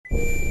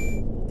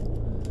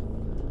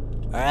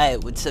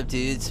Alright, what's up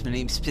dudes? My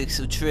name's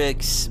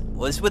PixxelTrixx.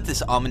 What's with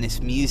this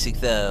ominous music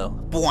though?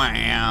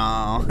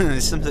 Wow.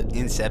 Some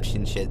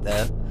Inception shit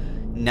though.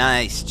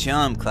 Nice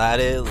jump,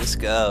 Cloudu. Let's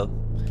go.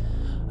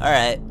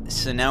 Alright,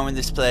 so now we're in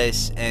this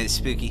place and it's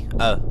spooky.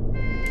 Oh.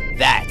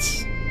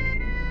 That's.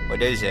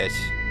 What is it?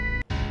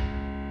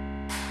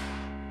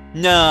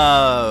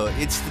 No!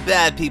 It's the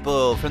bad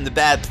people from the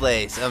bad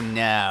place. Oh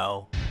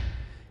no.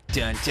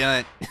 Dun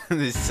dun.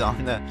 This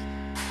song though.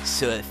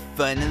 So I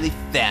finally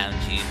found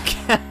you.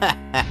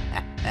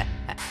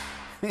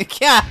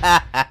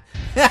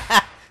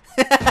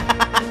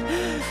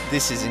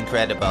 This is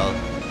incredible.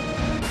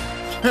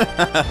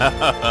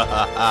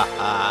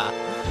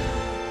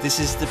 This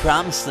is the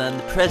promised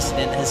land the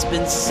president has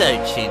been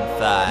searching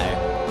for.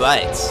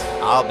 But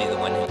I'll be the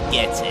one who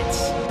gets it.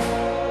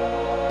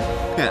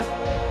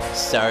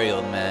 Sorry,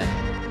 old man.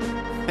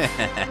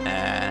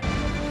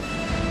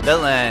 The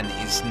land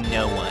is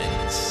no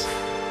one's.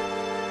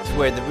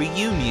 Where the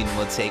reunion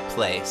will take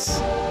place.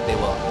 They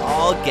will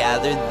all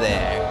gather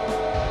there.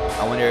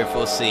 I wonder if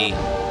we'll see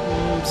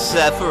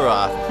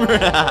Sephiroth.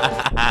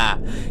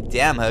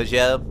 Damn,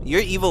 Hojo.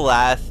 Your evil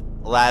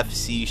laugh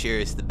seizure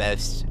is the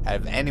best out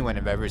of anyone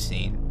I've ever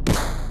seen.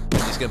 I'm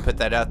just gonna put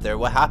that out there.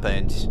 What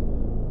happened?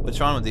 What's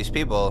wrong with these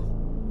people?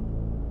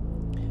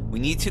 We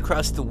need to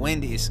cross the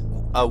wind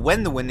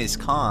when the wind is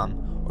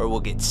calm, or we'll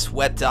get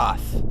swept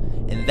off.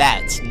 And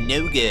that's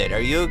no good.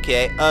 Are you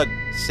okay? Ugh,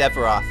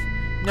 Sephiroth.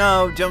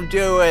 No, don't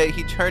do it.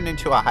 He turned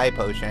into a high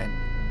potion.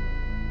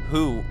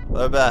 Who?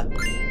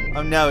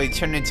 Oh no, he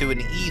turned into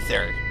an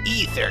ether.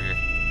 Ether.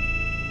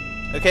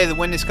 Okay, the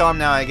wind is calm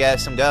now, I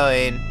guess. I'm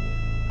going.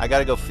 I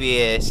gotta go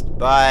fast.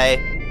 Bye.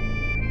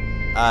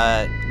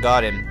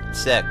 Got him.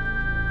 Sick.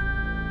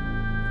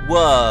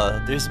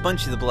 Whoa, there's a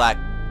bunch of the black,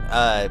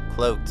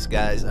 cloaks,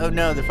 guys. Oh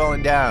no, they're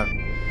falling down.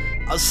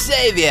 I'll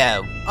save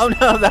you. Oh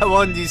no, that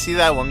one. Do you see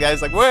that one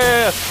guy's like,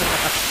 whoa.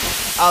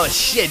 Oh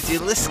shit,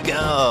 dude, let's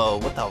go.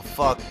 What the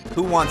fuck?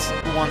 Who wants some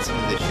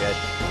of this shit?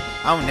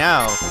 Oh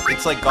no,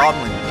 it's like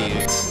goblin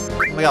dudes.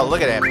 Oh my god,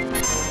 look at him.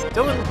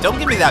 Don't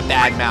give me that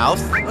bad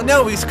mouth. Oh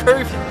no, he's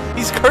cursing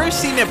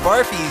at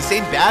Barfy. He's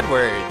saying bad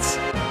words.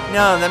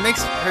 No, that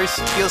makes her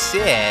feel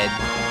sad.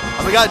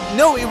 Oh my god,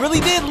 no, it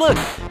really did. Look,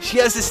 she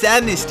has the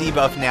sadness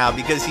debuff now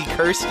because he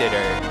cursed at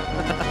her.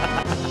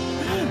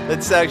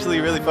 That's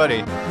actually really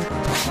funny.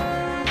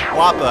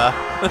 Wappa.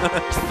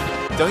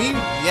 Don't you?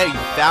 Yeah, you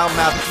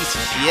foul-mouthed piece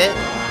of shit.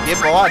 Get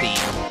body.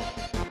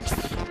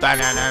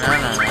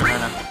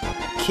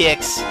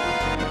 Kicks.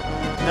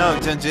 No,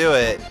 don't do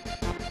it.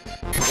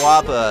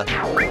 Wappa.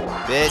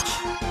 Bitch.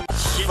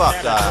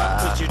 Fuck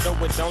off.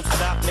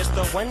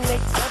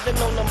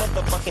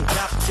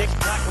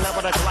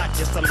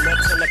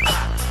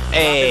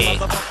 Hey.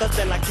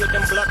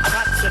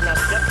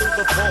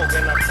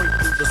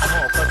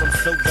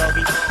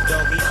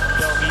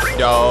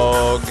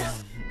 Dog.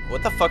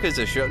 What the fuck is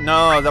this show?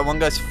 No, that one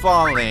guy's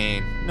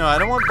falling. No, I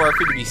don't want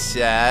Barfy to be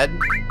sad.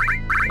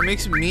 It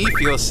makes me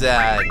feel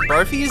sad.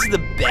 Barfy is the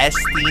best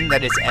thing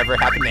that has ever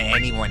happened to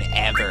anyone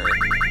ever.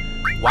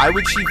 Why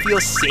would she feel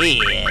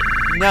sad?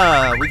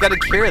 No, we gotta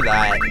cure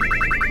that.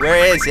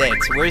 Where is it?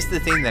 Where's the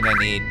thing that I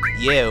need?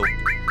 You.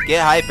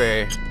 Get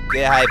hyper.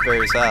 Get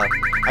hyper as well.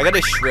 I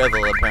gotta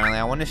shrivel apparently.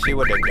 I wanna see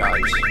what it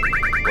does.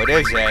 What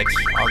is it?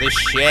 All this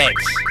shit.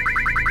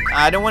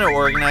 I don't want to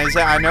organize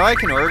it. I know I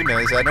can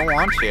organize it. I don't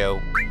want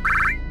to.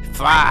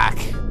 Fuck.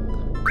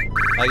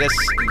 I guess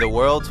the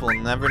world will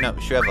never know.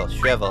 Shrivel.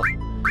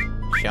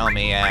 Show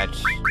me it.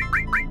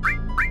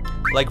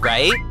 Like,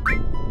 right?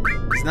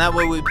 Isn't that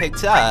what we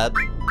picked up?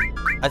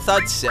 I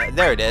thought so.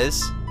 There it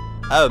is.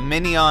 Oh,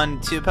 mini on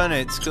 2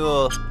 opponents.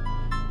 Cool.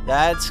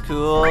 That's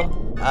cool.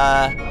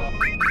 As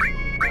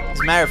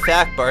a matter of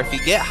fact, Barfy,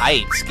 get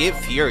hyped. Get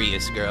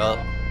furious, girl.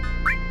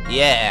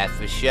 Yeah,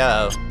 for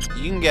sure.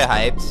 You can get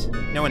hyped.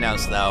 No one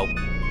else, though.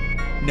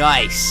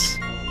 Nice.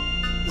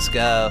 Let's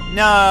go.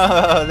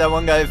 No, that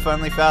one guy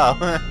finally fell.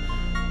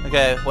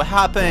 Okay, what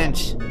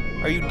happened?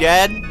 Are you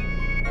dead?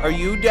 Are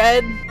you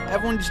dead?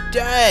 Everyone's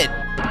dead.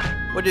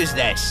 What is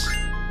this?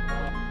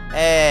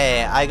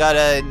 Hey, I got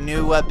a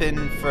new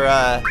weapon for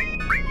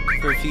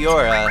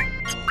Fiora.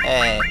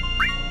 Hey,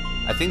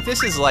 I think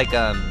this is like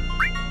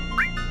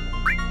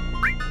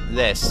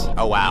this.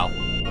 Oh wow.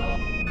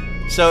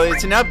 So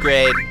it's an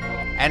upgrade,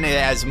 and it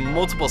has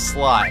multiple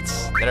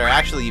slots that are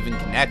actually even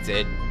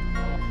connected.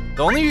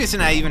 The only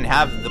reason I even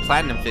have the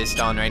Platinum Fist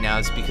on right now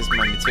is because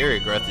my materia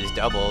growth is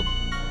doubled.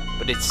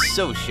 But it's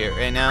so shit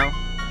right now.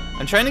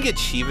 I'm trying to get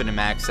Shiva to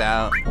max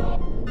out.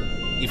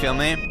 You feel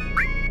me?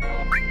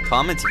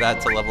 Comet's about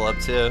to level up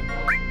too.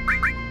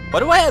 Why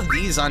do I have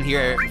these on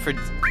here for...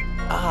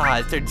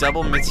 they're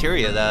double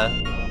materia though.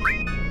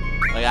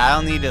 Like, I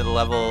don't need to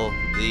level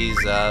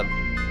these up.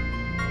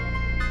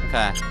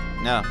 Okay,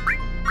 no.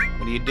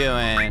 What are you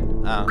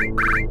doing? Oh.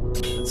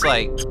 It's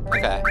like,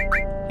 okay.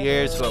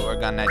 Here's what we're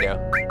gonna do.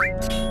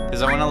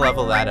 Because I want to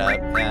level that up,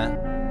 yeah.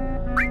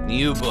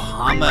 New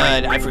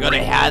Muhammad. I forgot I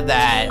had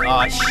that.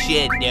 Oh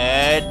shit,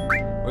 dude.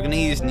 We're gonna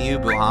use new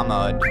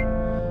Muhammad.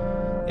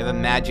 You have a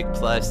magic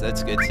plus,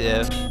 that's good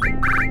too.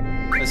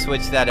 Let's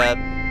switch that up.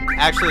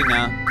 Actually,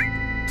 no.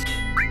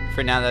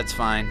 For now, that's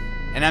fine.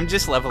 And I'm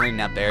just leveling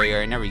that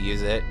barrier. I never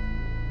use it.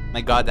 My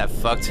god, that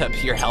fucked up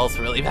your health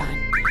really bad.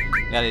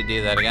 Gotta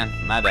do that again.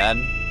 My bad.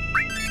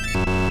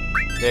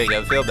 There you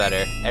go. Feel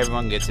better.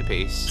 Everyone gets a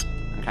piece.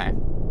 Okay.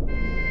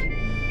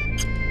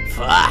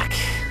 Fuck.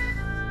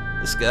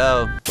 Let's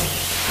go.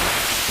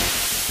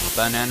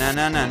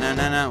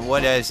 Ba-na-na-na-na-na-na.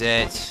 What is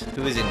it?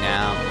 Who is it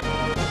now?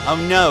 Oh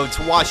no, it's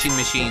washing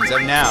machines. Oh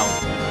no.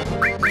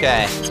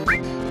 Okay.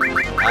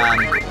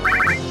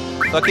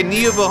 Fucking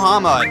Neo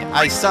Bahamut,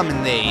 I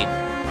summon thee.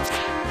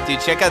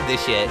 Dude, check out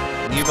this shit.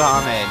 Neo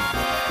Bahamut.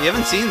 You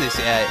haven't seen this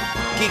yet.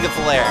 Giga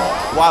Flare.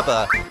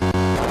 Wappa.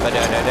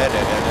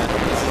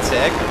 Is it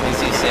sick? Is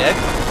he sick?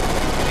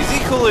 Is he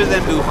cooler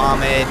than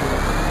Bahamut?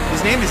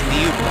 His name is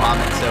Neo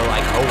Bahamut, so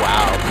like, oh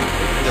wow.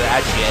 Look at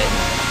that shit.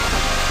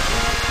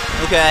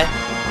 Okay.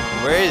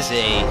 Where is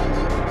he?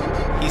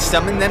 He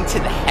summoned them to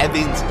the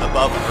heavens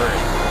above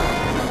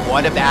Earth.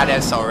 What a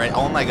badass already.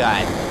 Oh my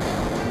god.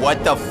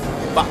 What the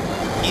fuck?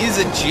 He's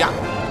a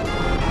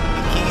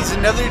He's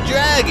another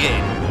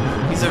dragon.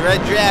 He's a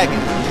red dragon.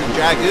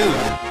 Dragoon.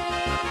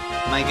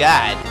 My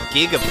god.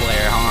 Giga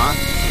Flare, huh?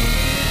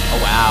 Oh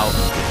wow.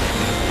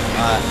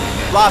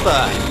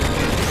 Lava.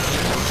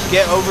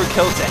 Get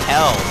overkill to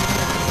hell.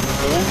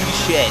 Holy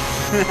shit.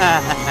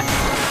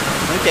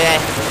 Okay.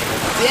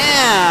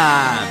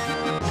 Damn.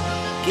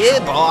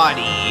 Get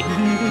body.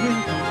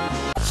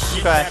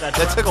 Okay,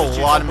 that took a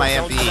lot of my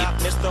MP.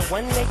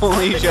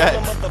 Holy shit. I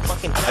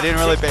didn't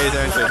really pay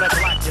attention.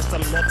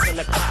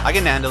 I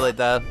can handle it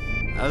though.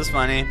 That was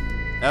funny.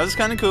 That was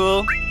kind of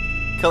cool.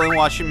 Killing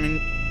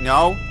washing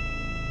No.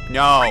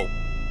 No.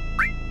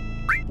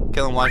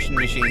 Killing washing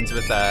machines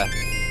with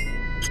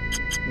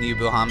New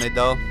Bahamut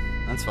though.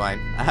 That's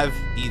fine. I have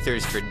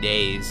ethers for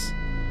days.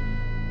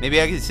 Maybe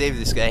I can save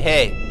this guy.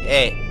 Hey,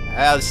 hey.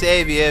 I'll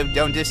save you.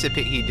 Don't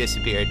disappear. He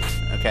disappeared.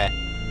 Okay.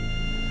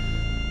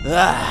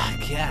 Ah,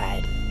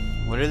 God.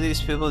 What are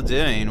these people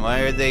doing? Why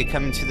are they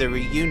coming to the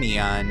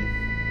reunion?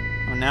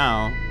 Oh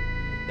no.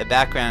 The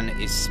background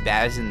is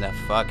spazzing the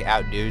fuck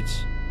out,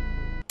 dudes.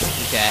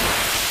 Okay.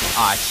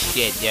 Aw,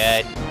 shit,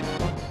 dude.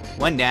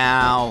 One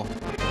down.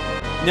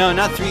 No,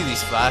 not three of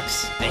these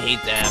fucks. I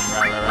hate them.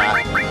 Rah, rah,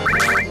 rah.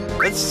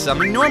 Let's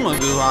summon normal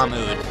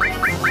Bahamut.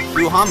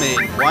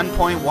 Bahamut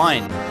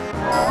 1.1.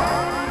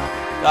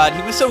 God,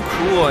 he was so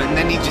cool, and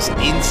then he just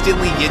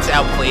instantly gets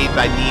outplayed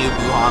by Neo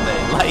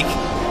Bahamut. Like,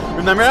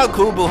 remember how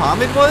cool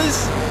Bahamut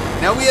was?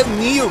 Now we have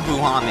Neo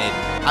Bahamut.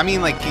 I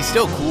mean, like, he's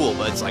still cool,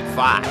 but it's like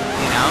 5,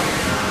 you know?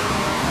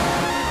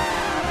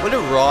 What a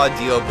raw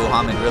deal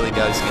Bahamut really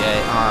does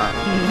get,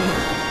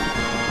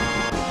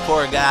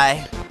 Poor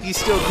guy. He's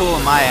still cool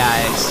in my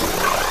eyes.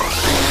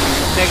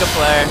 Mega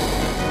Flare.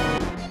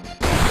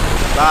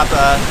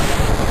 Papa.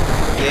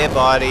 Get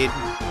bodied.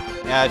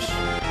 Yeah,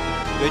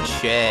 good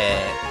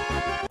shit.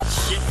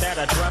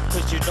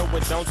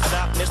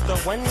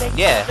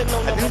 Yeah, I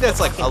think that's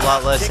like a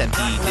lot less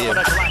MP too.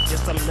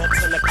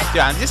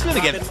 Dude, I'm just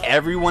gonna get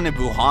everyone in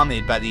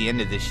Bahamut by the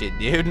end of this shit,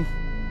 dude.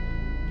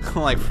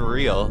 Like for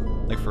real.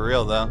 Like for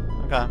real though.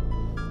 Okay.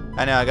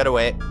 I know, I gotta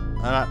wait.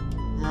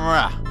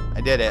 I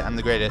did it. I'm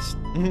the greatest.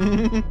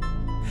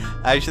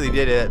 I actually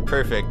did it.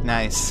 Perfect.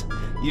 Nice.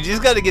 You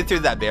just gotta get through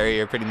that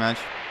barrier pretty much.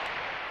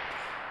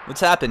 What's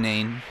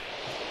happening?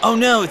 Oh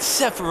no,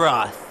 it's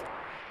Sephiroth.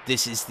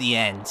 This is the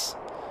end.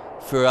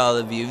 For all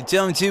of you.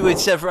 Don't do it,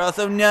 Sephiroth.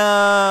 Oh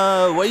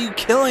no! Why are you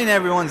killing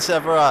everyone,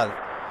 Sephiroth?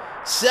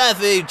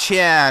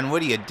 Sephi-chan,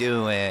 what are you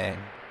doing?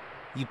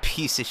 You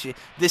piece of shit.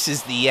 This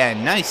is the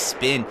end. Nice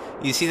spin.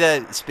 You see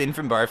that spin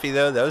from Barfy,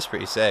 though? That was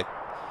pretty sick.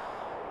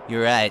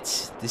 You're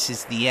right. This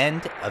is the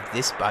end of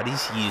this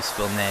body's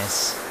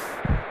usefulness.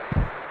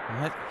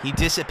 What? He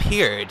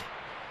disappeared.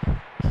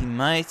 He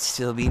might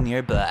still be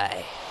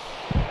nearby.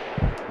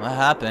 What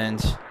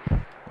happened?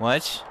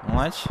 What?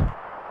 What?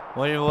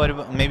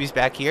 Maybe he's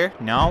back here?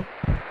 No?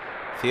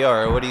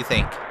 Fiora, what do you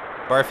think?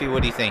 Barfy,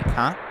 what do you think,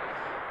 huh?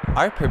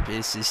 Our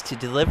purpose is to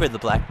deliver the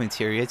black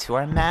materia to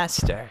our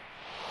master.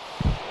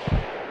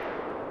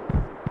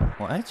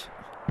 What?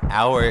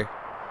 I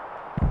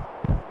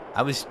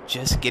was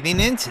just getting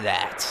into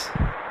that.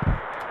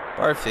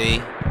 Barfy,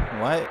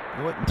 what?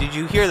 Did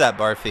you hear that,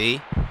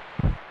 Barfy?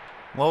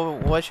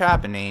 What's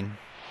happening?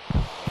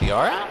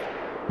 Fiora?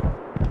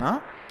 Huh?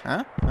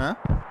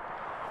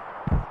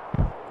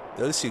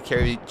 Those who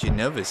carry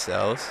Genova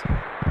cells.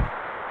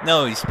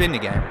 No, he spinned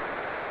again.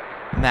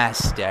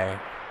 Master.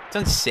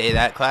 Don't say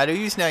that, Cloudu.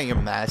 He's not your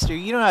master.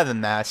 You don't have a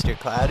master,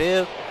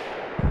 Cloudu.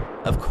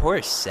 Of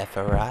course,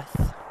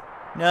 Sephiroth.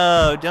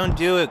 No, don't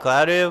do it,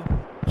 Cloudu.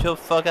 Chill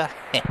fuck up.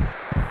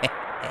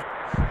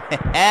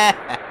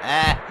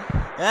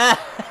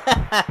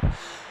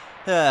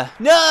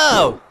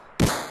 No!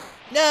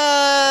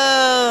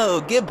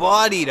 No! Get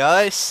bodied,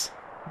 us.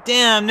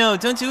 Damn, no,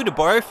 don't do it to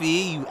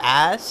Barfy, you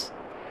ass.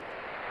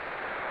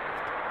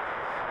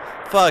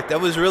 Fuck, that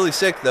was really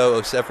sick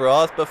though,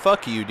 Sephiroth, but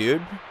fuck you,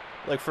 dude.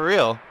 Like, for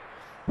real.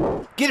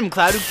 Get him,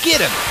 Cloudu,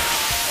 get him!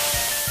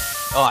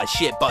 Oh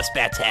shit, boss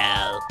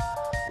battle.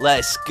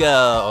 Let's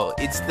go.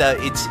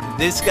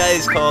 This guy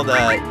is called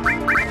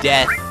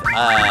Death.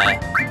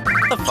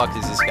 What the fuck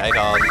is this guy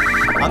called?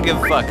 I don't give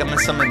a fuck. I'm gonna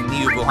summon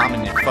Neo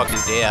Muhammad and fuck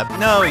his day up.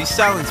 No, he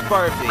silenced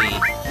Barfy.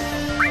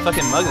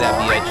 Fucking mug that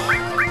bitch.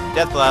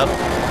 Death blow.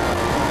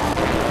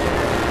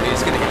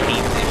 He's gonna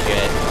hate this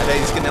shit. I bet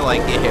he's gonna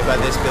like get hit by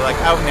this, be like,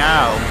 oh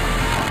no.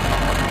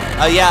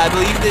 Yeah, I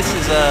believe this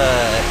is a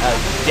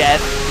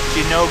Death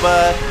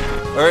Genova,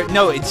 or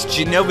no, it's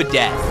Genova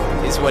Death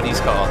is what he's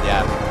called.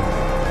 Yeah.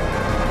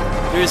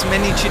 There's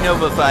many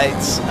Genova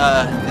fights.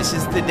 This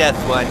is the Death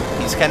one.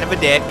 He's kind of a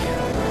dick,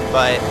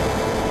 but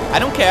I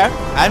don't care.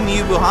 I'm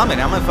Neo Muhammad.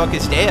 I'm gonna fuck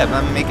his day up.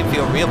 I'm gonna make him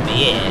feel real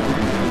bad.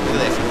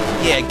 Look at this.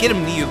 Yeah, get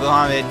him, Neo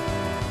Muhammad.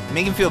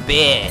 Make him feel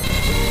bad.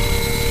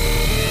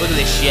 Look at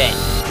this shit.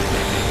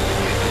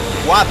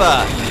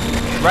 Wappa.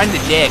 Run the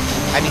dick.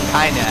 I mean,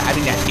 kinda. I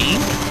mean, I think.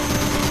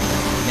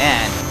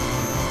 Man.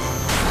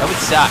 That would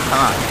suck,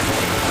 huh?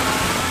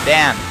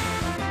 Bam.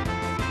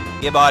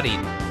 Get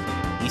bodied.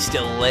 He's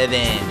still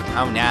living.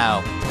 Oh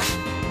no.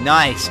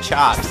 Nice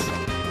chops.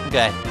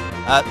 Okay.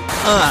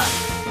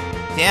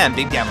 Damn,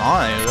 big damn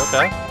on.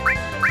 Okay.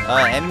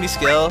 Enemy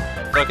skill.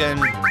 Fucking.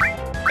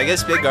 I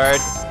guess big guard.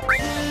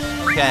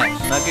 Okay.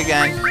 Look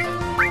again.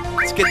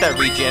 Let's get that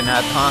regen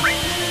up, huh?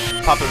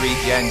 Pop a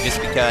regen just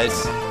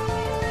because.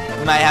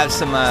 We might have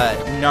some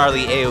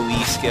gnarly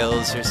AoE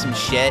skills or some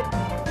shit.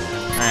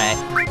 Alright.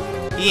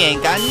 He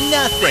ain't got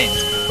nothing.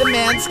 The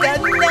man's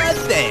got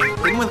nothing.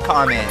 Hit him with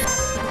comment.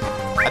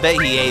 I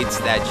bet he hates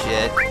that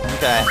shit.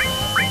 Okay.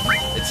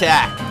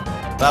 Attack.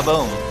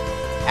 Ba-boom.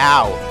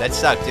 Ow. That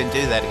sucked. Didn't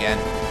do that again.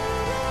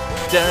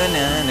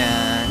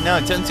 Da-na-na. No,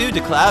 don't do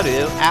the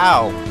Cloudu.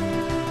 Ow.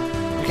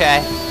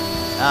 Okay.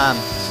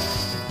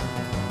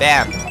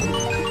 Bam.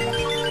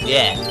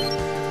 Yeah.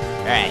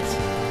 Alright.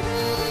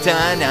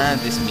 Da-na.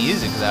 This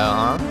music, though,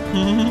 huh?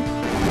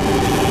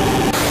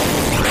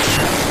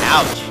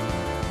 Ouch.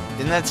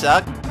 Didn't that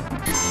suck?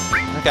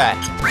 Okay.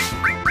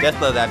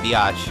 Deathblow that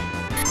biatch.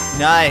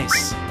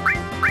 Nice.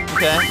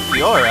 Okay.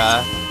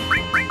 Fiora.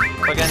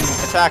 Fucking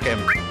attack him.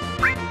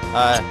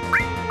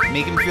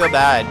 Make him feel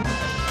bad.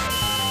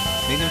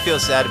 Make him feel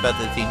sad about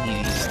the thing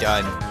he's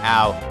done.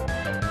 Ow.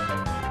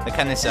 That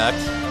kinda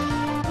sucked.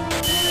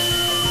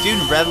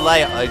 Dude, red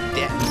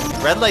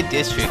light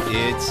district,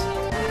 dudes.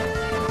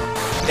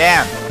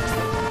 Damn.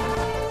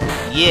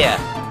 Yeah.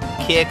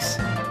 Kicks.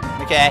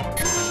 Okay.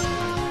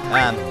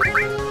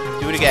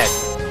 Do it again.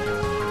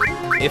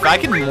 If I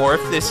can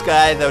morph this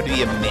guy, that would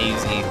be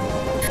amazing.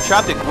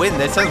 Tropic Wind,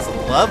 that sounds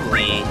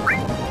lovely.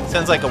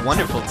 Sounds like a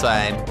wonderful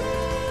time.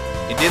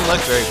 It didn't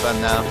look very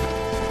fun though.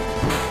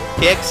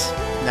 Kicks,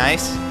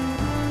 nice.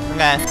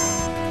 Okay.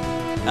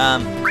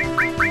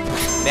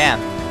 Bam.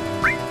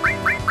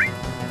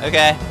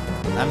 Okay.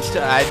 I'm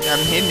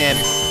hitting him.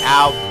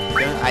 Ow.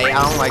 I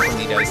don't like when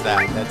he does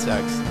that. That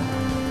sucks.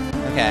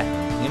 Okay.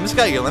 You almost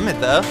got your limit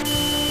though.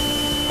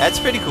 That's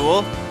pretty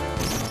cool.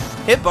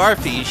 Hit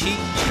Barfy. She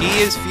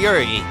is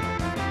Fury.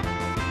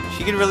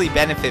 She could really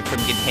benefit from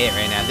getting hit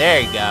right now.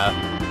 There you go.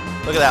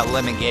 Look at that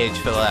limit gauge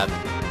fill up.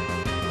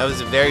 That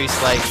was a very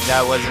slight.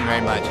 That wasn't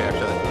very much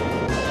actually.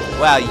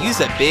 Wow, use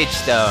a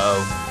bitch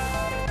though.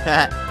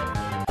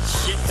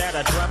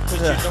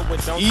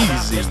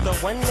 Easy.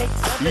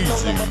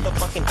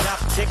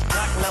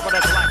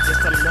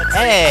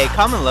 Hey,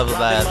 common level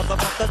that.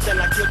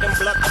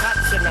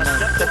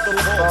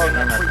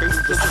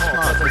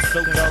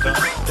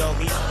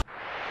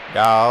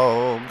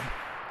 Dog.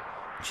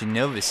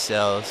 Genova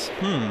cells.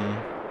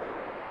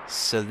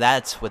 So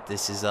that's what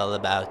this is all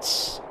about.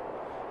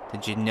 The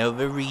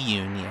Genova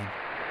reunion.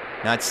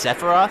 Not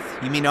Sephiroth?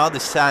 You mean all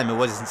this time it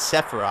wasn't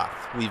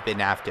Sephiroth we've been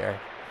after?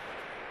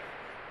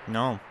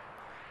 No.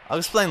 I'll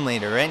explain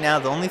later. Right now,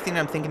 the only thing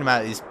I'm thinking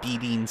about is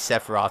beating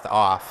Sephiroth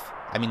off.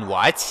 I mean,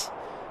 what?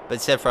 But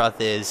Sephiroth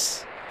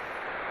is...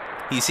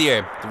 He's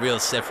here. The real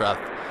Sephiroth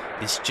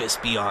is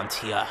just beyond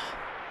here.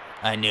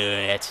 I knew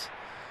it.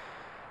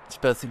 It's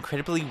both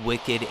incredibly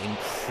wicked and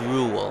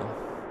cruel.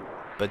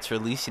 But it's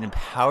releasing a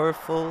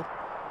powerful...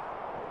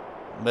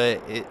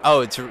 But it...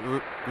 Oh, it's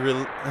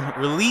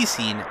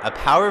releasing a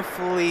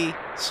powerfully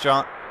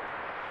strong...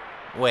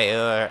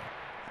 Wait,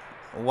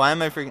 why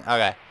am I freaking...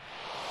 Okay.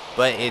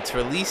 But it's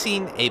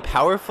releasing a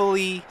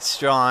powerfully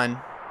strong...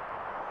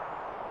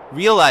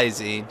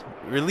 Releasing...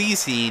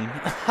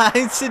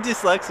 I'm so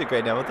dyslexic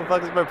right now. What the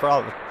fuck is my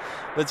problem?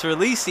 But it's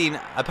releasing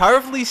a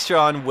powerfully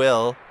strong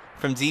will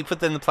from deep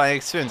within the planet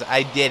experience.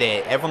 I did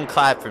it. Everyone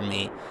clap for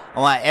me. I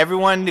want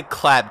everyone to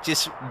clap.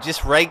 Just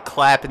write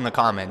clap in the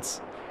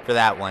comments for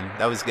that one.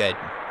 That was good.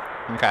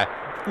 Okay.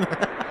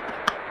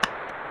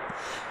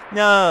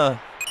 No.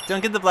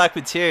 Don't get the black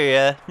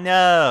materia.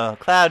 No.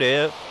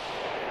 Cloudu.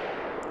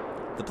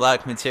 The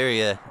black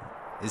materia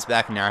is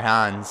back in our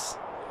hands.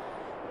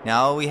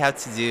 Now all we have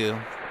to do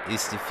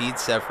is defeat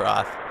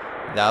Sephiroth.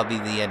 That'll be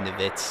the end of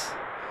it.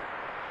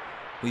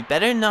 We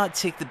better not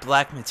take the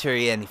black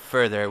materia any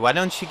further. Why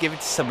don't you give it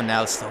to someone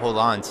else to hold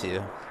on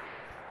to?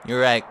 You're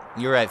right,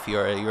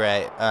 Fiora, you're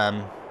right.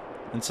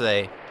 Let's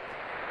say,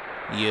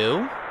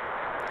 you?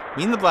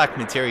 Me and the black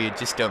materia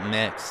just don't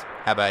mix.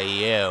 How about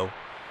you?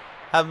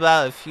 How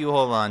about if you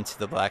hold on to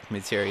the black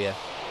materia?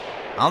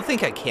 I don't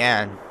think I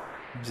can.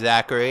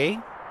 Zachary?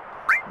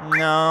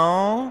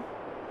 No.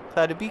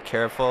 Cloudu, be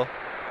careful.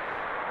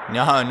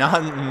 No,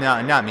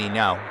 not me,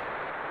 no.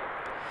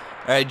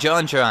 Alright,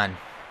 JonTron.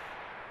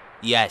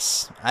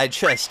 Yes, I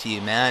trust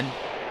you, man.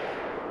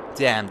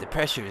 Damn, the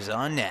pressure is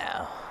on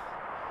now.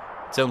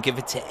 Don't give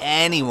it to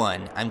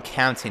anyone. I'm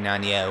counting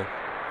on you.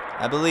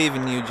 I believe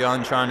in you,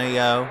 JonTron,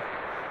 yo.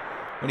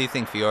 What do you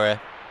think, Fiora?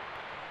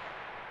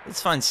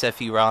 It's fine,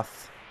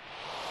 Sephiroth.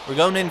 We're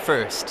going in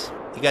first.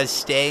 You guys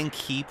stay and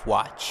keep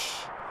watch.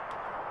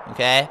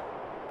 Okay?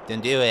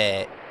 Don't do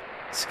it.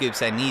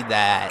 Scoops, I need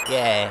that.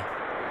 Yeah.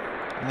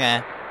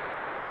 Okay.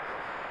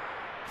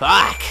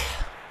 Fuck!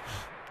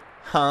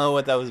 I don't know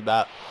what that was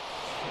about.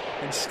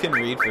 I just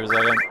couldn't read for a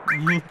second.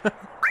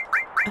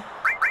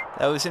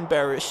 That was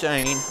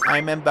embarrassing.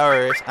 I'm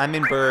embarrassed.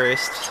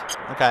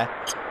 Okay.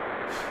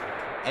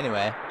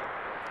 Anyway.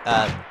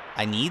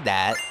 I need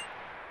that.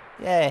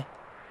 Yay.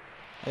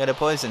 I got a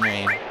poison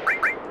ring.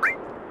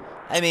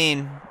 I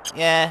mean,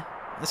 yeah.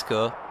 That's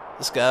cool.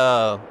 Let's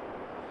go.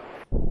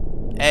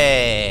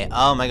 Hey.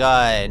 Oh my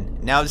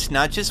god. Now it's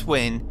not just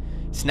wind.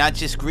 It's not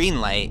just green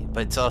light.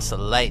 But it's also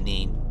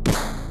lightning.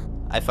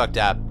 I fucked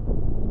up.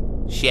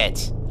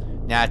 Shit.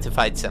 Now I have to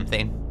fight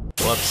something.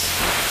 Whoops.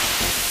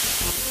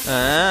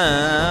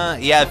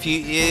 Yeah,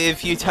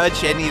 if you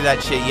touch any of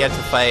that shit, you have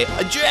to fight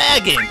a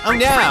dragon! Oh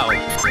no!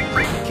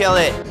 Kill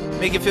it.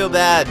 Make it feel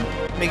bad.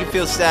 Make it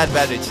feel sad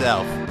about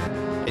itself.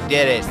 I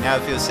did it. Now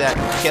it feels sad.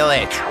 Kill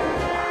it.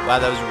 Wow,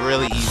 that was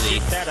really easy.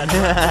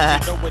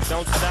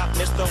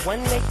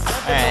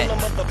 Alright.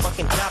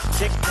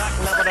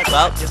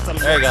 Well,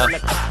 there we go.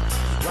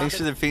 Thanks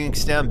for the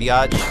Phoenix down,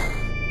 biatch.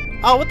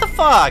 Oh, what the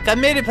fuck? I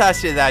made it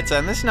past you that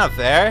time. That's not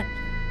fair.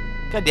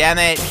 God damn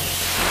it.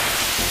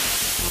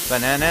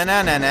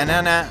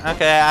 Ba-na-na-na-na-na-na.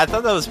 Okay, I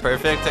thought that was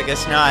perfect. I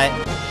guess not.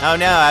 Oh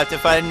no, I have to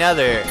fight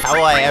another. How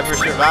will I ever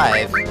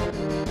survive?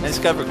 Nice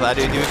cover,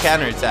 Cloudu. Do a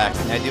counterattack.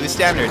 Now do a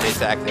standard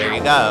attack. There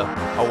you go.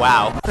 Oh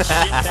wow.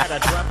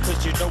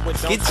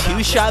 Get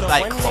two-shot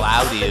by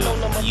Cloudu.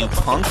 You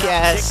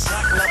punk-ass,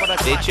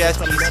 bitch-ass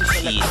piece of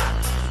shit.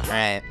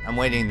 Alright, I'm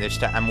waiting this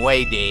time. I'm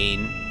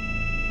waiting.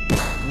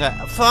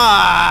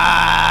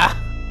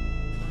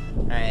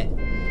 Alright.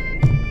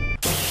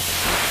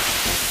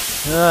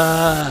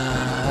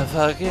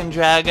 Fucking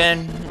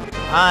dragon.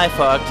 I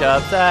fucked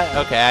up that.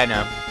 Okay, I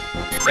know.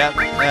 Yep.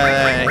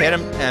 Hit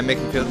him and make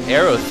him feel.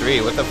 Arrow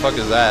 3. What the fuck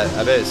is that?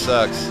 I bet it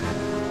sucks.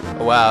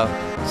 Oh wow.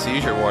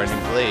 Seizure warning,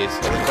 please.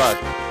 Holy fuck.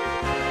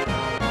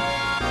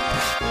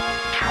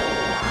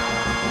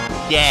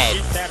 Dead.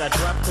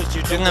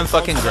 Didn't them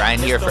fucking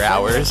grind here for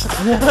hours.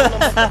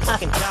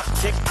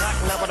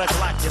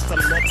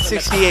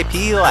 60 AP,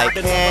 like,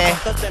 eh.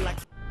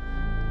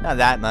 Not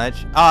that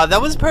much. Oh,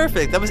 that was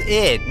perfect. That was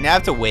it. Now I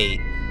have to wait.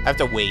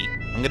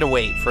 I'm gonna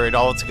wait for it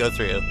all to go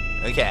through.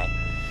 Okay.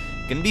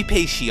 Gonna be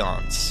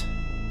patient.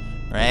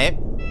 Right?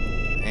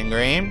 And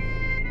green.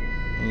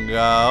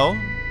 Go.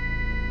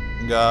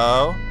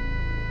 Go.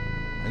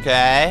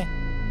 Okay.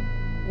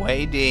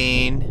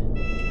 Waiting.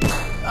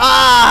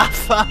 Ah!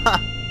 Fuck!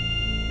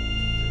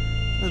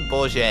 This is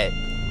bullshit.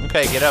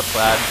 Okay, get up,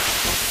 Cloud.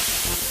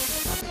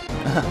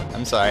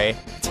 I'm sorry.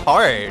 It's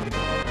hard.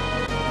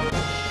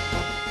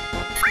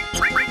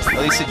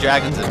 At least the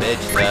dragon's a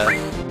bitch, though.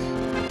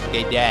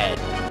 Okay, dead.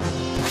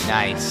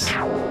 Nice.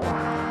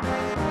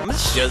 How much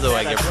show do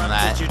I get from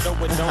that?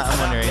 I'm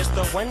wondering.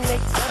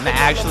 I'm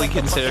actually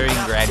considering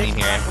grinding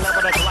here.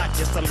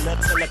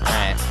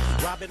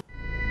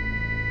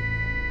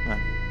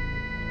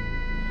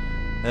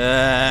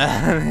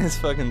 Alright. This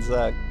fucking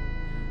sucks.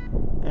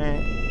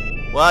 Alright.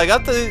 Well, I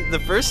got the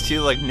first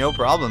two, like, no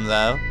problem,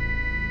 though.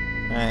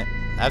 Alright.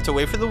 I have to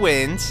wait for the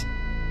winds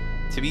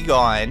to be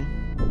gone.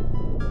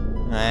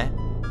 Alright.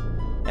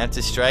 I have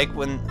to strike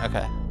when...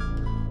 Okay.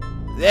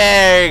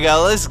 There you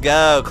go. Let's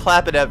go.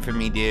 Clap it up for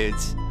me,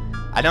 dudes.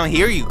 I don't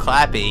hear you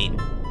clapping.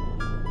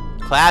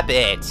 Clap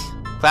it.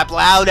 Clap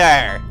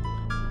louder.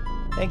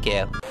 Thank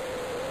you.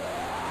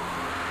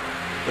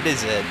 What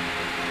is it?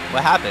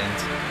 What happened?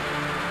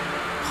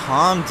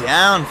 Calm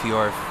down,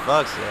 Fiora. For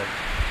fuck's sake.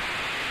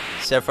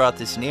 Sephiroth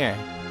is near.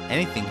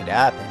 Anything could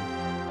happen.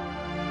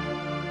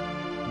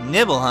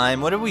 Nibelheim,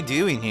 what are we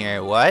doing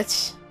here?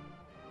 What?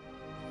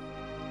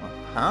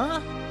 Huh?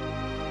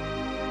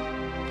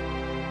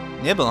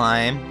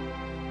 Nibelheim?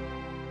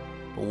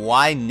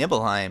 Why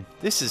Nibelheim?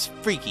 This is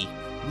freaky.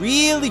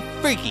 Really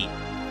freaky.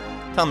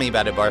 Tell me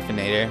about it,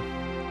 Barfinator.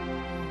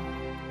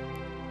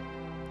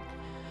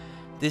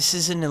 This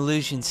is an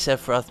illusion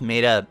Sephiroth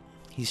made up.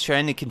 He's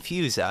trying to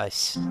confuse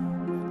us.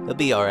 He'll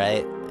be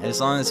alright. As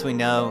long as we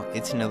know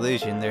it's an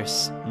illusion,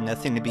 there's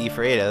nothing to be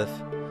afraid of.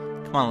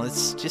 Come on,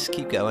 let's just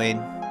keep going.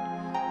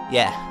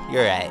 Yeah,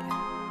 you're right.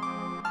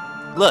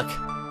 Look!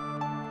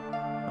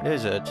 What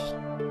is it?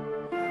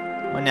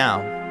 What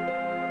now?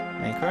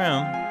 Make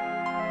room.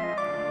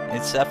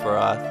 It's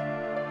Sephiroth.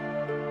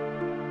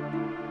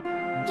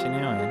 What you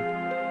doing?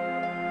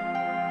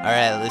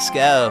 Alright, let's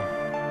go.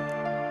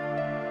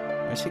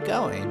 Where's he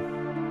going?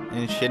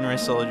 And Shinra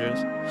soldiers.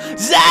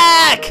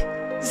 Zack!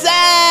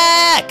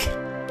 Zack!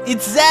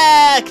 It's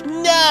Zack!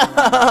 No!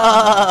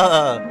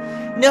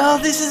 No,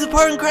 this is a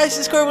part in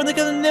Crisis Core when they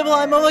come to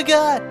Nibelheim. Oh my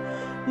god!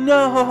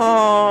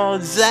 No!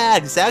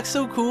 Zack! Zack's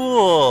so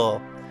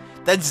cool!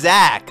 That's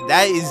Zack.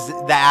 That is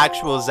the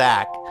actual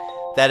Zack.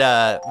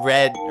 That,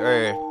 red,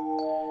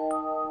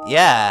 or...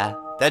 Yeah,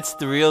 that's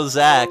the real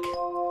Zack.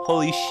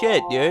 Holy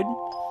shit, dude.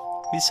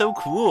 He's so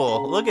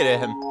cool. Look at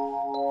him.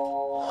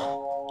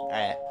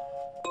 Alright.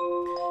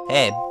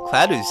 Hey,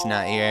 Cloudu's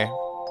not here.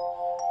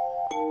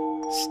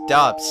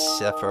 Stop,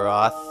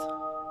 Sephiroth.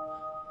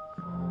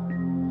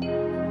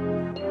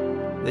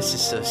 This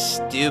is so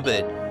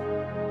stupid.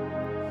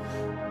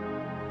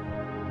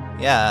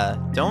 Yeah,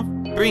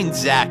 don't bring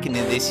Zack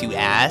into this, you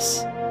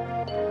ass.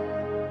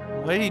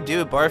 What do you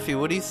do, Barfy?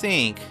 What do you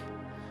think?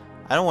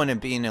 I don't want to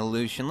be an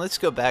illusion. Let's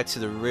go back to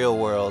the real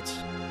world.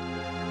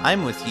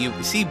 I'm with you.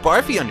 See,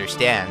 Barfy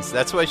understands.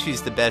 That's why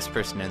she's the best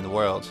person in the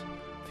world.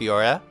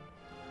 Fiora?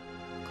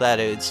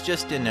 Cloudu, it's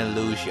just an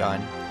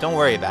illusion. Don't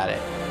worry about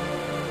it.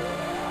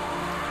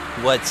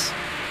 What's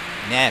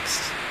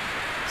next?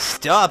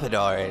 Stop it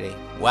already.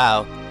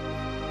 Wow.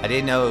 I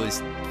didn't know it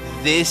was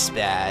this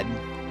bad.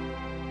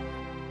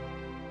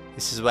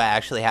 This is what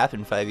actually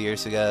happened 5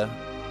 years ago.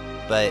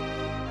 But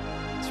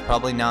it's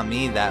probably not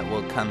me that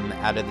will come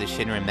out of the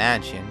Shinra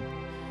mansion.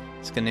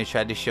 It's gonna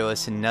try to show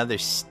us another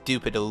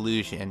stupid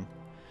illusion.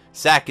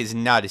 Zack is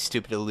not a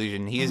stupid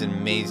illusion. He is an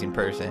amazing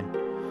person.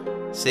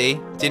 See?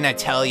 Didn't I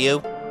tell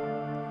you?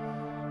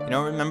 You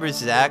don't remember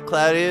Zack,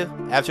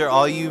 Cloudu? After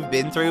all you've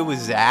been through with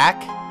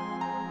Zack?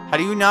 How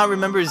do you not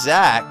remember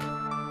Zack?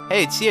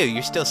 Hey, it's you.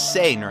 You're still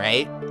sane,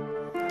 right?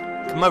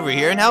 Come over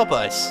here and help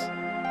us.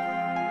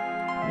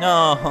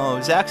 No,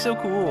 Zack's so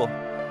cool.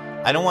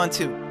 I don't want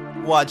to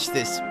watch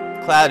this.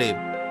 Cloudu,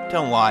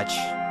 don't watch.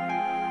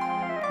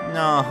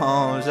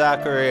 No,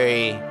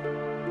 Zachary.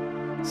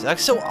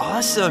 Zack's so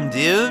awesome,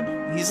 dude.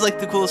 He's like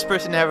the coolest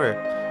person ever.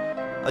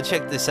 I'll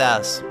check this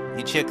house.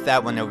 You check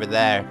that one over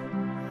there.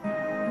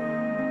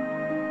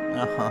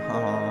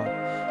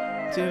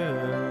 Oh,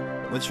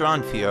 dude. What's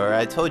wrong, Fiora?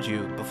 I told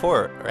you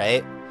before,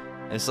 right?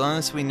 As long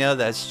as we know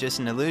that's just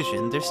an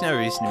illusion, there's no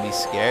reason to be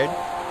scared.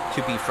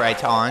 To be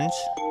frightened.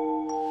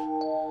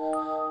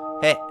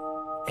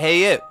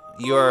 Hey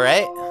you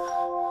alright?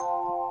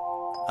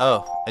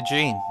 Oh, a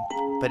dream.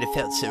 But it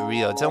felt so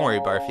real. Don't worry,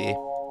 Barfy.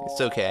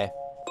 It's okay.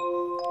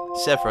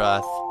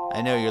 Sephiroth,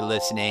 I know you're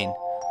listening.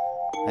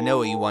 I know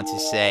what you want to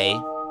say.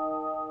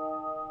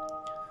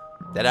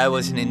 That I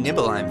wasn't in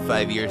Nibelheim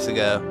 5 years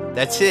ago.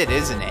 That's it,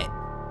 isn't it?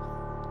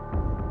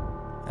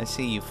 I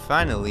see you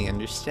finally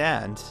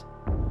understand.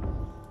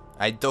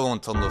 I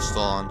don't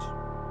understand.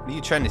 What are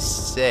you trying to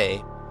say?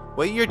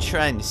 What you're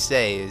trying to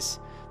say is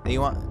that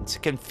you want to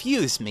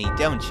confuse me,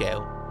 don't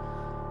you?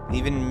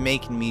 Even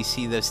making me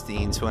see those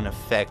things won't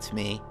affect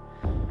me.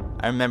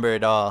 I remember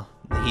it all.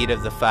 The heat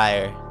of the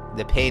fire,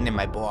 the pain in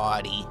my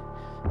body,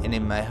 and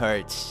in my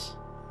heart.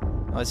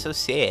 Oh, it's so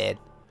sad.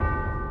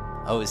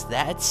 Oh, is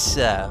that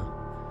so?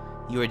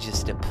 You are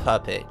just a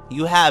puppet.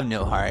 You have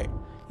no heart.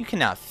 You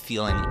cannot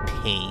feel any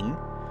pain.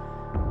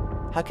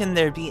 How can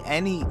there be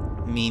any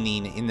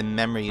meaning in the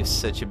memory of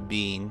such a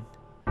being?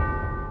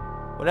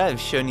 What I have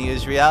shown you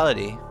is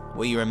reality.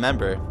 What you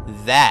remember,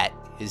 that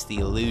is the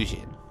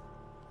illusion.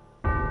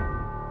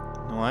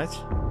 What?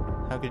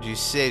 How could you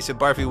say so?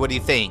 Barfy, what do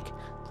you think?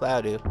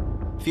 Cloudu.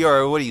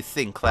 Fiora, what do you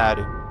think,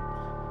 Cloudu?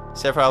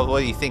 Sephiroth, what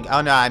do you think?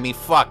 Oh no, I mean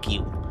fuck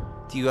you.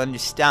 Do you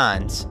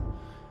understand?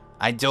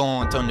 I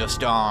don't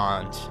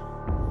understand.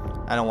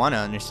 I don't want to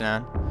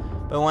understand.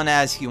 But I want to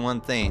ask you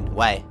one thing.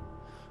 Why?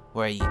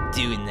 Why are you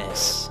doing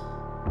this?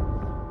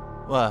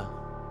 Whoa.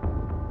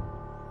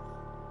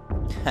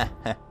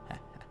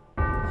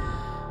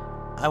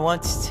 I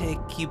want to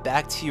take you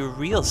back to your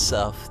real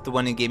self, the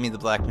one who gave me the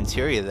black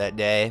materia that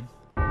day.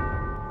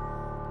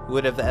 Who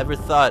would have ever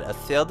thought a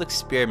failed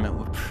experiment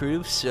would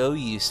prove so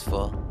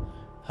useful?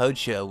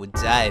 Hojo would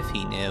die if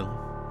he knew.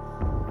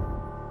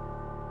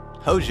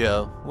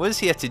 Hojo? What does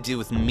he have to do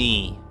with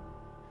me?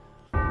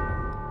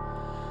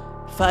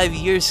 5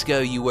 years ago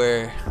you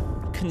were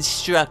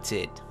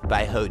constructed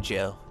by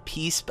Hojo,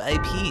 piece by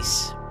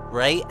piece,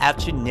 right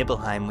after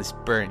Nibelheim was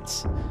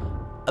burnt.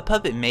 A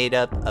puppet made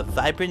up of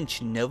vibrant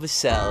Genova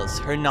cells,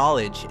 her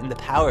knowledge and the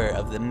power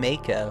of the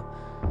Mako.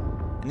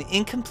 An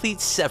incomplete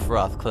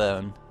Sephiroth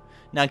clone,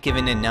 not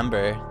given a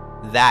number.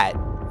 That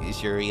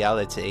is your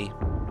reality.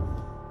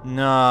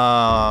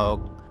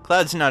 No,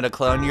 Cloud's not a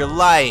clone, you're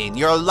lying,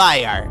 you're a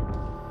liar.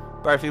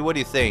 Barfy, what do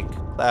you think?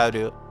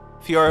 Cloudu.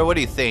 Fiora, what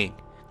do you think?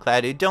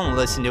 Cloudu, don't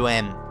listen to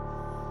him.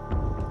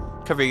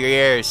 Cover your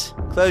ears.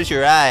 Close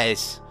your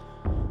eyes.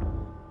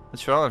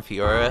 What's wrong,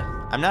 Fiora?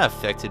 I'm not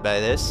affected by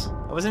this.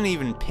 I wasn't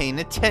even paying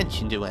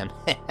attention to him.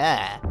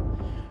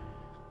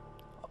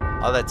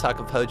 All that talk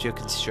of Hojo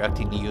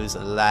constructing you is a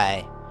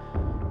lie.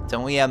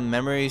 Don't we have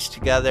memories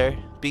together?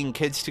 Being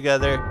kids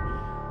together?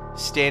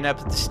 Staying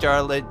up at the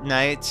starlit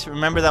nights?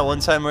 Remember that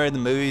one time we were in the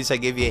movies? I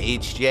gave you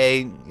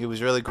HJ. It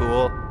was really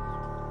cool.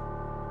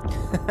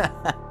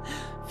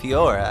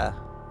 Fiora,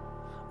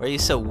 why are you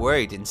so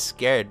worried and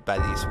scared by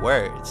these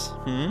words?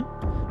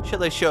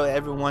 Shall I show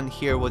everyone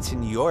here what's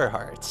in your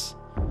hearts?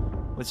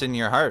 What's in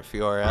your heart,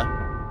 Fiora?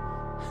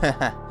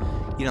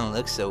 You don't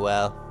look so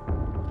well.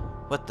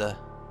 What the?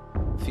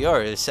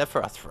 Fiora is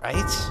Sephiroth, right?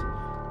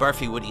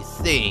 Barfy, what do you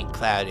think,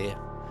 Cloudu?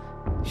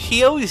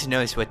 She always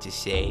knows what to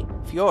say.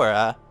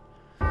 Fiora.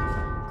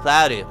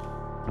 Cloudu,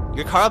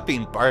 you're caught up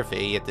being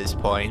Barfy at this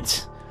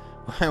point.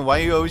 Why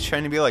are you always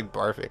trying to be like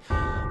Barfy?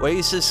 Why are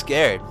you so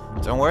scared?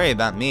 Don't worry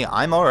about me,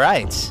 I'm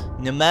alright.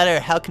 No matter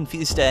how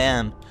confused I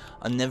am,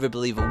 I'll never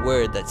believe a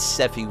word that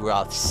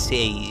Sephiroth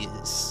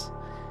says.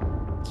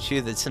 It's true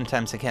that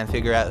sometimes I can't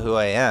figure out who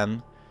I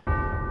am.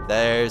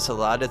 There's a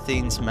lot of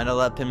things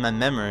muddled up in my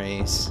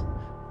memories.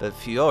 But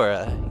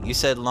Fiora, you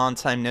said long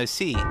time no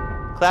see.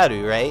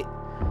 Cloudu, right?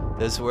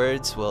 Those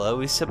words will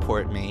always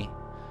support me.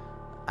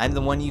 I'm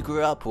the one you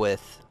grew up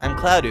with. I'm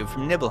Cloudu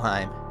from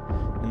Nibelheim.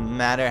 No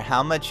matter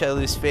how much I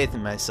lose faith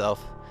in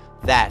myself,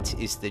 that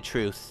is the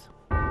truth.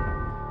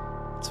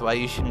 That's why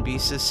you shouldn't be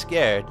so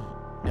scared.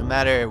 No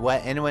matter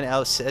what anyone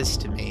else says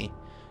to me,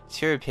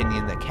 it's your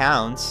opinion that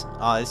counts.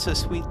 Aw, it's so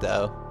sweet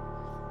though.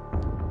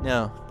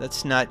 No,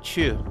 that's not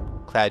true.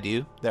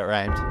 Cloudu, that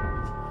rhymed.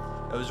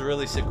 That was a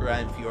really sick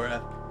rhyme,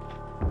 Fiora.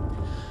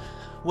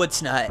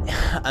 What's not?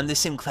 I'm the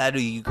same Cloudu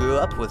you grew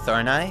up with,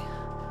 aren't I?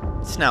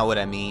 It's not what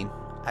I mean.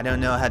 I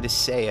don't know how to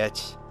say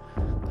it.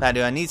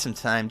 Cloudu, I need some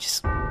time.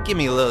 Just give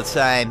me a little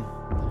time.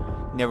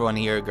 You never want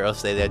to hear a girl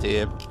say that, do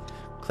you?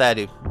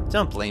 Cloudu,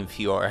 don't blame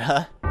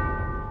Fiora.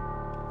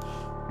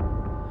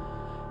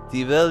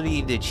 The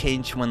ability to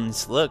change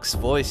one's looks,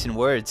 voice, and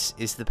words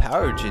is the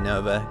power of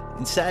Jenova.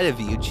 Inside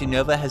of you,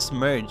 Jenova has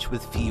merged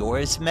with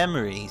Fiora's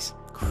memories,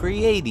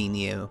 creating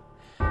you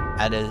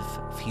out of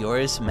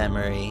Fiora's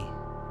memory.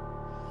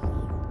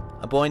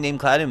 A boy named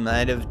Cloudu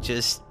might have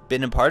just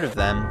been a part of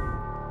them.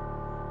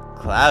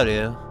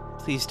 Cloudu,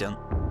 please don't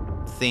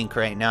think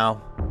right now.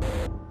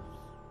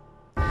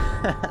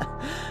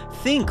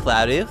 Think,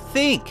 Cloudu,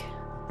 think!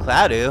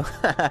 Cloudu?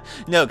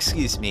 No,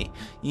 excuse me.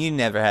 You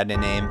never had a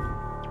name.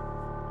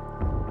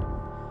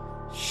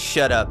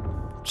 Shut up.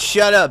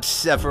 Shut up,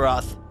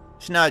 Sephiroth.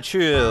 It's not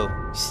true.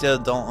 You still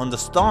don't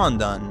understand,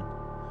 then.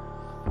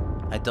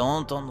 I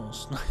don't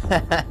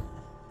understand.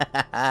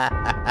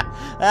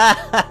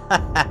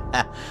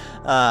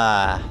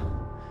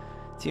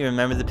 Do you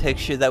remember the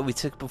picture that we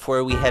took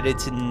before we headed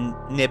to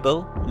Mount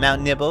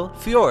Nibble?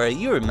 Fiora,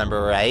 you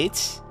remember,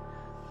 right?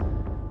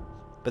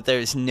 But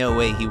there's no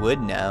way he would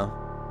know.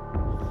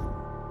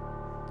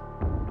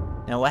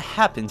 Now, what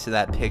happened to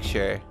that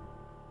picture?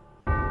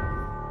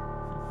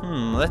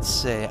 Let's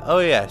see. Oh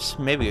yes,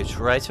 maybe it's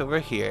right over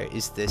here.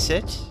 Is this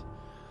it?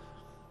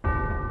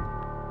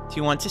 Do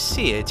you want to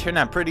see it? It turned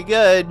out pretty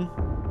good.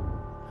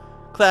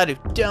 Cloudu,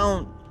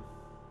 don't.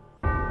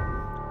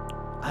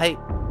 I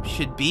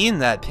should be in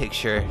that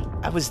picture.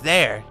 I was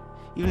there.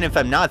 Even if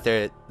I'm not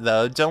there,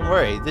 though, don't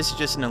worry. This is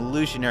just an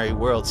illusionary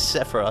world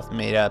Sephiroth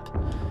made up.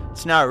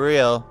 It's not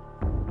real.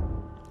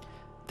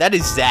 That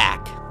is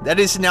Zack. That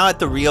is not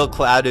the real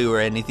Cloudu or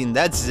anything.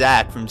 That's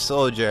Zack from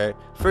Soldier.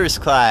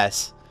 First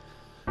class.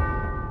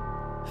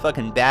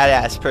 Fucking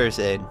badass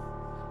person.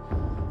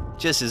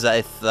 Just as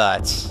I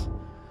thought.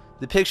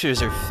 The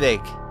pictures are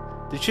fake.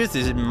 The truth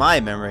is in my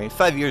memory.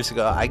 5 years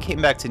ago, I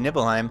came back to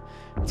Nibelheim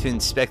to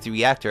inspect the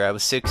reactor. I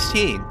was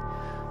 16.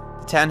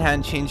 The town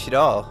hadn't changed at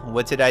all.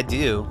 What did I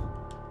do?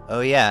 Oh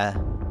yeah.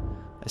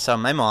 I saw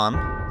my mom.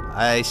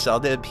 I saw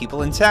the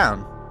people in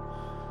town.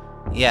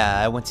 Yeah,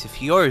 I went to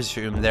Fiora's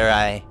room. There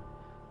I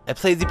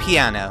played the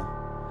piano.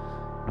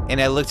 And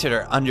I looked at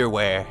her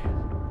underwear.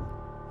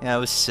 Yeah, I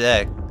was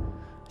sick.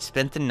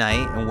 Spent the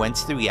night and went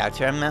to the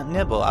reactor on Mount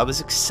Nibble. I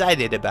was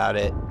excited about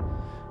it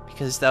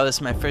because that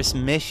was my first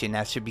mission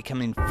after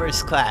becoming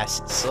first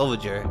class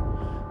soldier.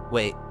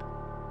 Wait,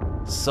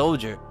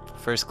 soldier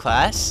first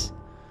class?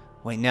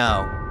 Wait,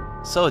 no,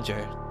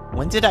 soldier.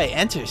 When did I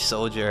enter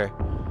soldier?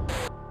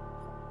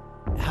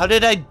 How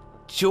did I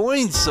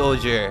join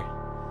soldier?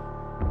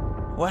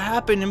 What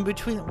happened in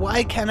between?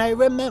 Why can't I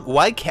remember?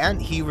 Why can't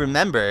he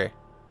remember?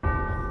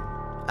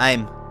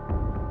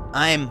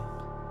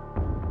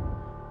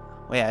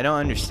 Wait, I don't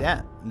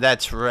understand.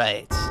 That's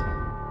right.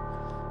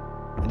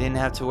 I didn't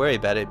have to worry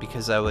about it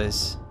because I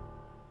was...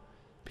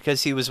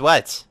 Because he was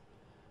what?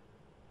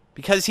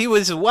 Because he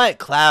was what,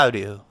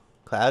 Cloudu?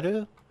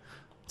 Cloudu?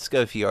 Let's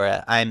go,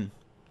 Fiora. I'm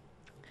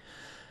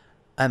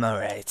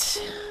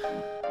alright.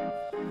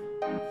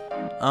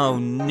 Oh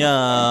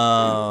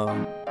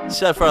no.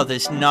 Sephiroth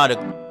is not a...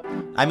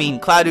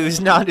 Cloudu is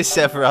not a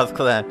Sephiroth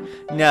clone.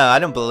 No, I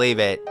don't believe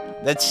it.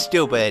 That's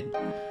stupid.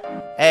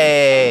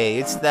 Hey,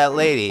 it's that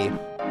lady.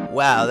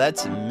 Wow,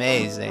 that's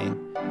amazing.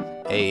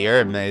 Hey,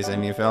 you're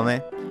amazing, you feel me?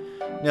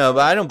 No,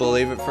 but I don't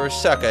believe it for a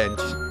second.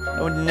 That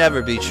would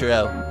never be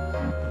true.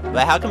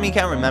 But how come you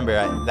can't remember?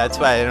 That's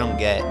why I don't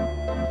get.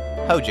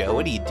 Hojo,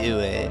 what are you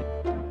doing?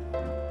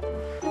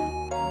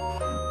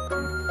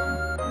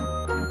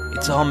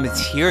 It's all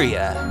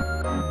materia.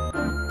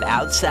 The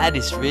outside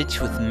is rich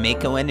with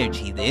Mako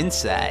energy. The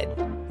inside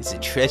is a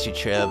treasure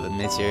trove of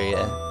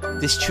materia.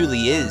 This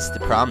truly is the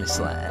Promised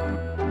Land.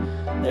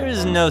 There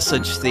is no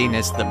such thing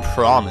as the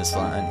Promised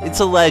Land.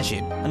 It's a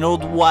legend, an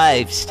old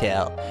wives'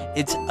 tale.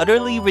 It's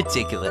utterly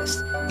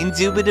ridiculous.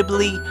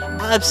 Indubitably,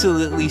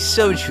 absolutely,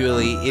 so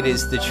truly, it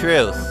is the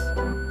truth.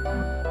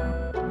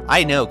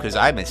 I know, because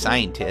I'm a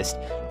scientist.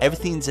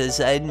 Everything's as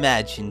I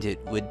imagined it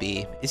would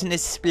be. Isn't it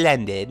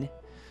splendid?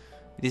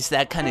 It is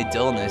that kind of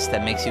dullness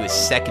that makes you a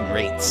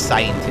second-rate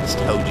scientist,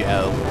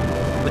 Hojo.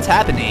 What's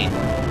happening?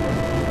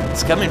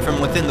 It's coming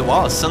from within the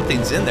walls.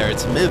 Something's in there.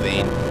 It's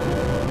moving.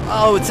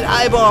 Oh, it's an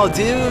eyeball,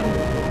 dude!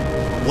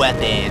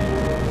 Weapon.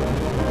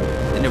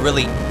 And it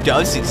really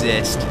does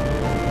exist.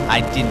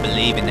 I didn't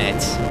believe in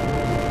it.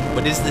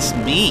 What does this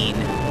mean?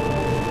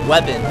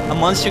 Weapon. A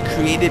monster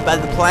created by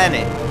the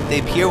planet. They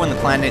appear when the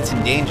planet's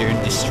in danger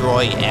and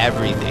destroy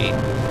everything.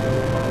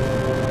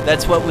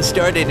 That's what was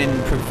stated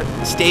in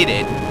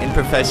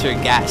Professor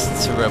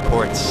Gast's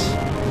reports.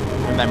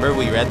 Remember,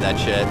 we read that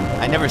shit.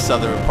 I never saw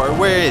the report.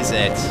 Where is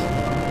it?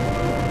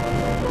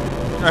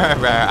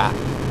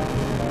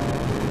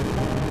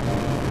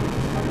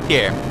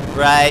 Here.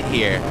 Right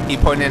here. He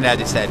pointed at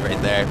his head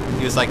right there.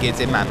 He was like, it's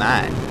in my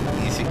mind.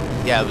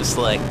 Yeah, it was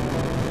slick.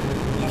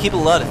 You keep a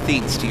lot of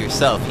things to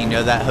yourself. You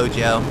know that,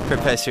 Hojo?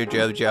 Professor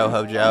Jojo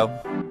Hojo.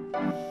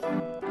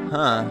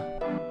 Huh.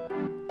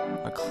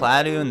 Are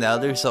Cloudu and the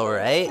others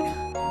alright?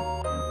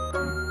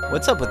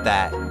 What's up with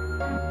that?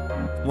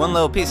 One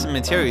little piece of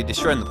material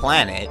destroying the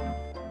planet.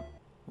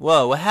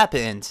 Whoa, what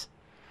happened?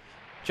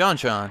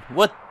 JonTron,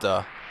 what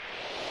the?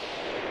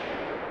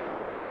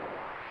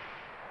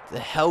 The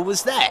hell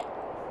was that?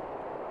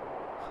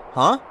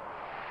 Huh?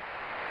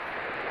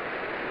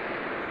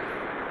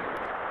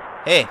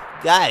 Hey,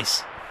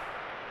 guys.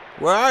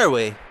 Where are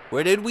we?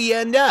 Where did we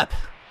end up?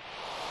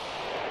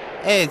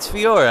 Hey, it's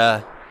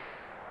Fiora.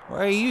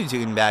 What are you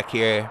doing back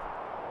here?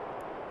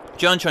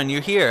 JonTron,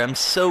 you're here. I'm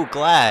so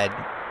glad.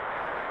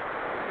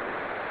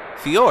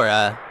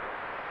 Fiora?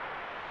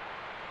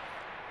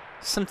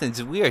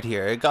 Something's weird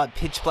here. It got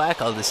pitch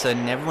black all of a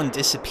sudden. Everyone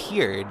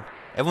disappeared.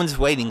 Everyone's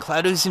waiting.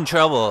 Cloudu's in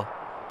trouble.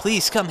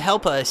 Please come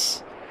help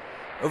us.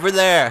 Over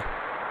there.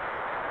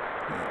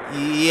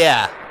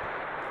 Yeah.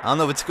 I don't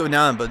know what's going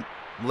on, but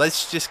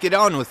let's just get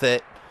on with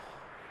it.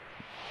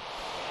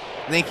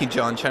 Thank you,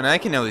 JonTron. I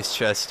can always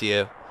trust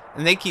you.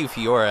 And thank you,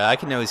 Fiora. I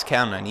can always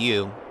count on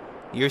you.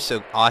 You're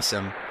so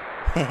awesome.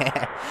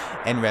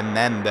 And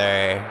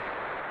remember.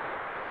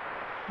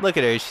 Look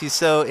at her. She's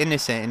so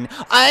innocent. And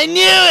I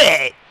knew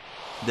it!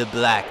 The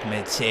black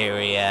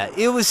materia.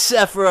 It was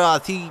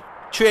Sephiroth. He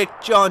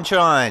tricked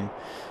JonTron.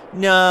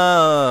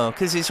 No.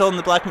 Because he's holding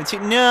the black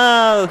materia.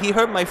 No. He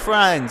hurt my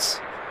friends.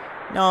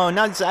 No,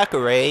 not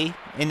Zachary.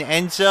 And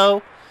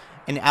Enzo.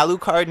 And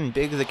Alucard and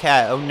Big the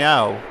Cat. Oh,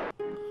 no.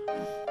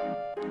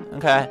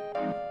 Okay.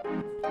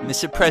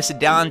 Mr.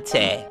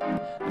 Presidente.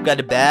 I've got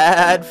a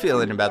bad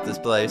feeling about this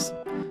place.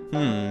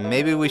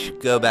 Maybe we should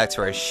go back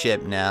to our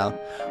ship now.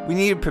 We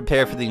need to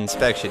prepare for the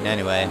inspection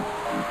anyway.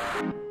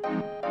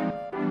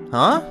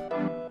 Huh?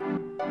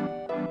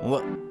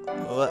 What?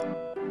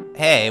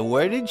 Hey,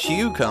 where did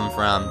you come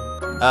from?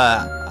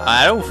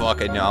 I don't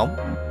fucking know.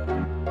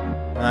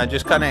 It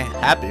just kinda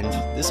happened.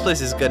 This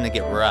place is gonna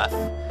get rough.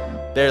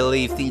 Better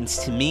leave things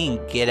to me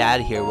and get out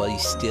of here while you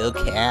still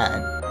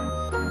can.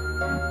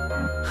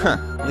 Huh,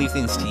 leave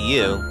things to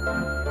you?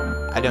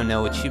 I don't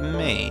know what you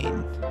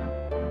mean.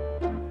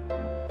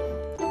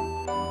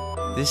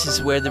 This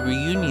is where the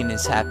reunion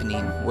is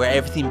happening, where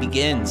everything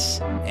begins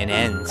and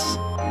ends.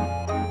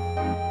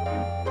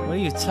 What are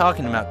you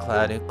talking about,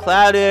 Cloudu?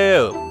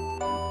 Cloudu!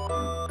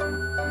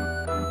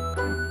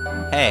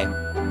 Hey,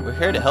 we're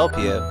here to help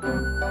you.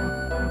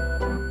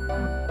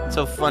 It's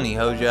so funny,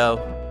 Hojo.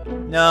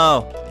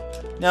 No,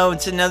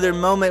 it's another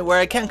moment where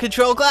I can't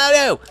control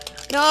Cloudu!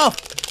 No!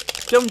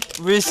 Don't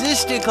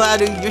resist it,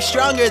 Cloudu. You're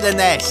stronger than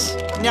this.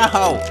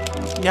 No.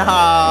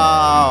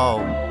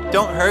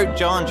 Don't hurt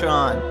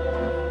JonTron.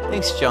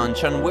 Thanks,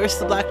 JonTron. Where's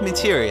the black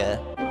materia?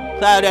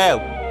 Cloudu.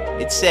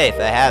 It's safe.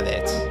 I have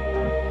it.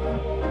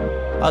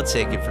 I'll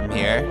take it from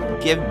here.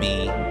 Give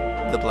me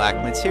the black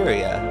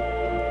materia.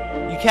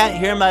 You can't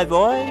hear my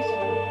voice?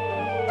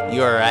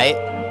 You alright?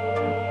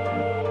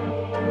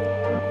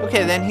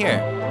 Okay, then here.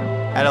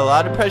 Had a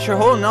lot of pressure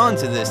holding on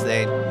to this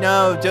thing.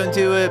 No, don't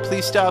do it.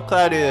 Please stop,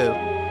 Cloudu.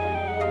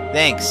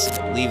 Thanks.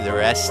 Leave the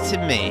rest to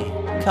me.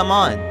 Come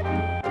on.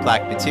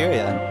 Black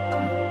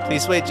materia.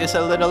 Please wait just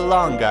a little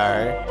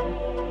longer.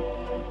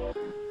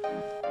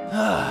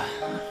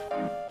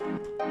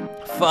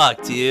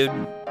 Fuck, dude.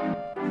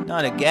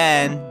 Not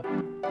again.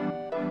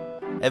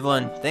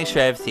 Everyone, thanks for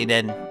everything,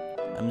 and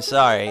I'm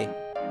sorry.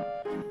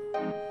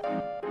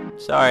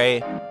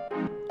 Sorry.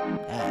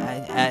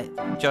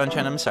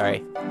 JonTron, I'm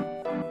sorry.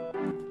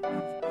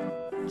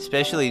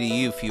 Especially to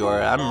you,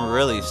 Fiora. I'm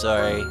really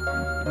sorry.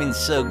 You've been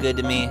so good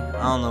to me,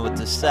 I don't know what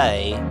to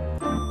say.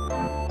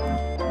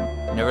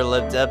 Never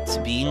lived up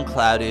to being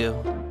Cloudu.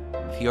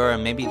 Fiora,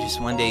 maybe just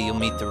one day you'll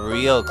meet the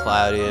real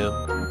Cloudu.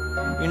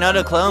 You're not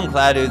a clone,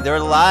 Cloudu. They're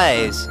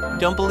lies.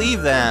 Don't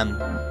believe them.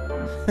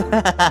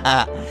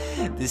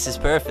 This is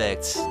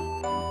perfect.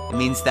 It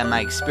means that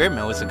my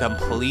experiment was a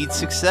complete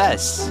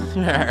success.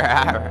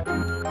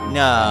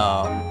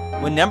 No.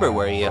 What number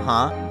were you,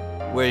 huh?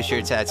 Where's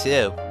your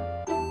tattoo?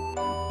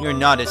 You're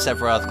not a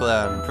Sephiroth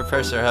clone,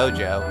 Professor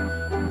Hojo.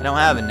 I don't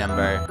have a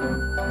number.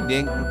 You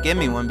didn't give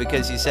me one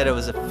because you said it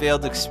was a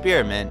failed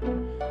experiment.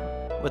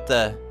 What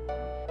the?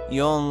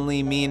 You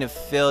only mean a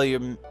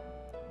failure...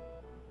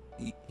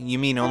 You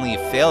mean only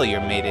a failure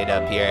made it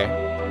up here?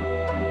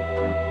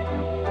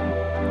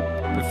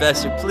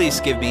 Professor, please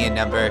give me a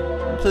number.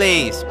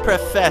 Please,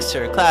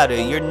 Professor Cloudu,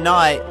 you're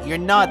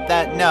not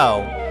that,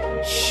 no.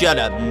 Shut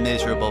up,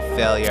 miserable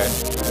failure.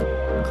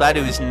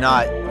 Cloudu is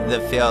not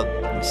the failed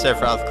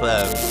Sephiroth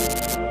clone.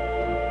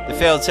 The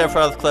failed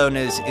Sephiroth clone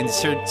is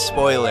insert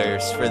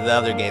spoilers for the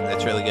other game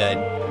that's really good.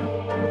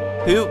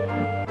 Who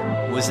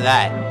was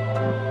that?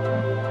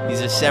 He's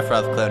a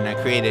Sephiroth clone I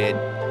created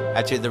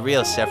after the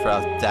real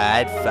Sephiroth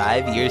died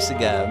 5 years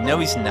ago. No,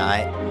 he's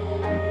not.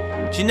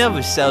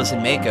 Genova's cells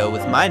in Mako,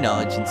 with my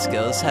knowledge and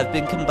skills, have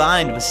been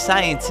combined with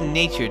science and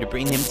nature to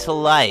bring him to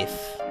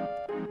life.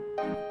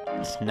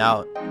 I'm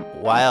not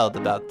wild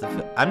about the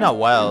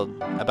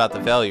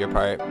failure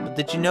part, but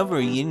the Genova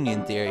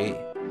reunion theory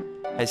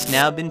has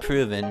now been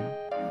proven.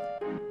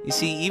 You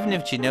see, even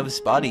if Genova's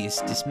body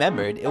is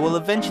dismembered, it will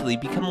eventually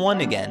become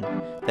one again.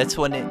 That's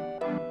what it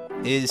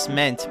is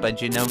meant by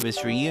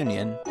Genova's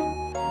reunion.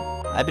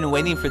 I've been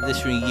waiting for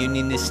this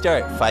reunion to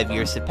start. 5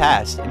 years have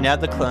passed, and now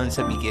the clones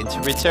have begun to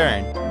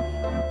return.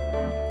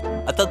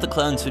 I thought the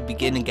clones would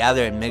begin to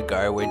gather in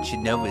Midgar, where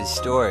Genova is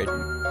stored.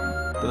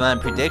 But my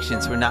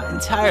predictions were not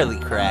entirely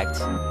correct.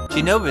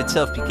 Genova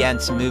itself began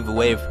to move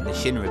away from the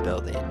Shinra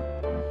building.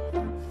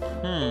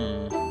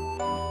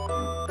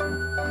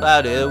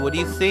 Cloudu, what do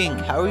you think?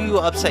 How are you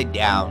upside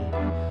down?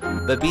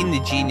 But being the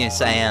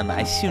genius I am,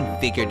 I soon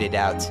figured it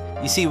out.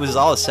 You see, it was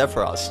all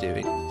Sephiroth's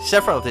doing.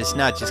 Sephiroth is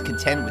not just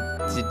content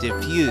to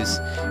diffuse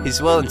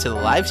his will into the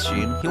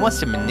livestream, he wants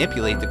to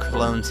manipulate the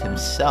clones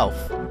himself.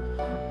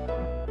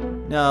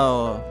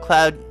 No,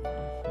 Cloud...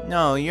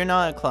 No, you're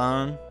not a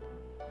clone.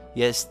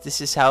 Yes,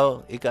 this is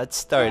how it got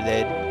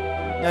started.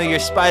 No, you're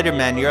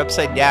Spider-Man, you're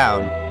upside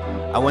down.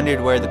 I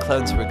wondered where the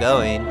clones were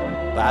going,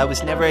 but I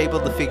was never able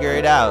to figure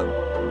it out.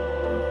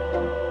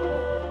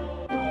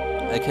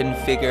 I couldn't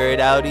figure it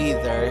out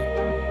either.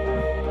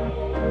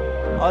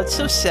 Oh, it's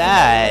so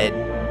sad.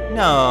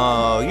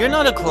 No, you're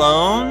not a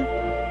clone.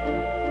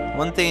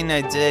 One thing I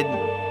did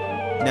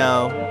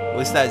know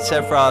was that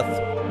Sephiroth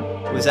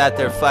was at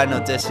their final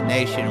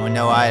destination with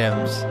no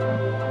items.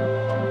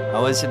 I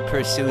wasn't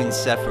pursuing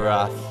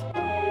Sephiroth.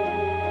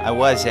 I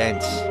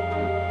wasn't.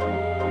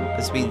 I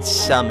was being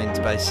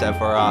summoned by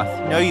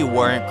Sephiroth. No, you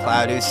weren't,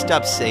 Cloudu.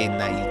 Stop saying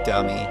that, you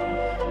dummy.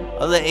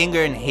 All the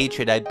anger and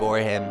hatred I bore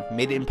him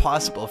made it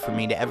impossible for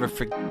me to ever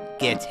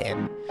forget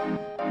him.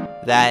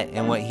 That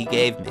and what he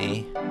gave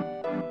me.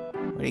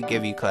 What did he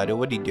give you, Cloudu?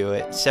 What did he do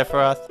it?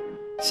 Sephiroth?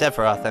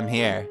 Sephiroth, I'm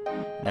here.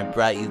 And I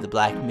brought you the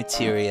black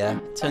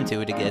materia. Don't do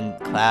it again,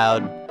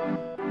 Cloud.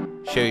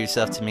 Show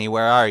yourself to me.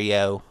 Where are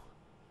you?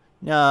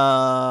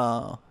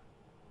 No.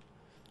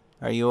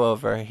 Are you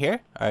over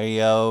here? Are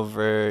you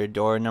over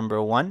door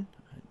number 1?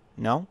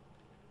 No?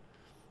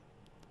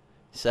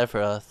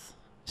 Sephiroth.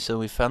 So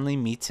we finally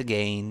meet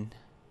again.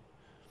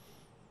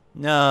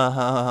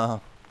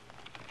 No.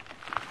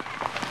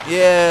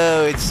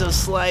 Ew, it's so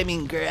slimy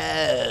and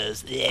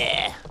gross.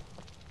 Yeah.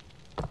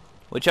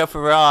 Watch out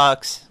for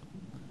rocks.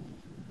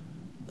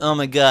 Oh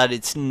my god,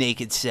 it's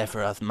naked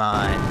Sephiroth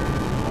mine.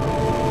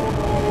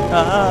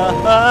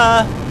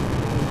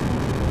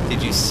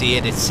 Did you see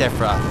it? It's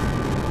Sephiroth.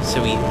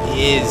 So he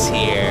is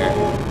here.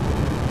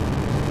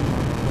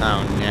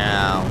 Oh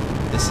no.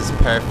 This is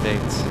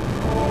perfect.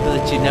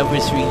 The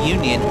Genova's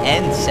reunion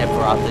and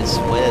Sephiroth as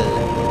well.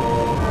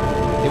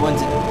 They want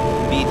to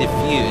be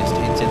diffused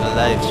into the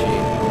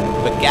livestream,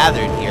 but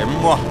gathered here.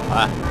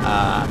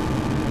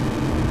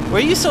 Why are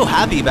you so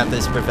happy about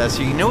this,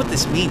 Professor? You know what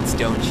this means,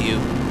 don't you?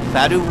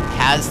 Cloudu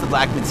has the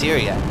black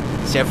materia.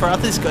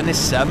 Sephiroth is gonna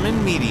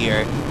summon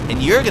Meteor,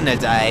 and you're gonna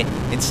die,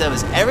 and so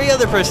is every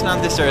other person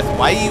on this earth.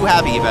 Why are you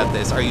happy about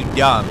this? Are you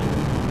dumb?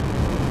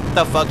 What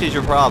the fuck is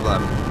your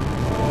problem?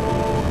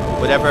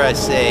 Whatever I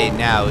say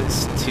now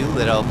is too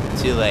little,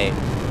 too late.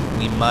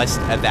 We must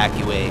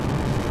evacuate.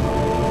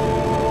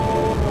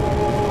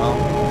 Well,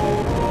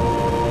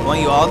 I want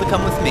you all to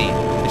come with me.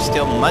 There's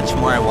still much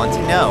more I want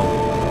to know.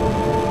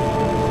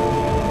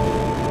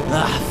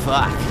 Ah,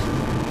 fuck.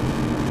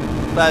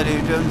 Cloudu,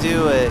 don't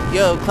do it.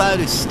 Yo,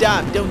 Cloudu,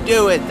 stop. Don't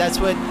do it. That's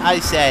what I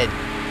said.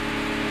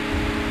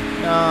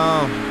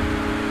 No.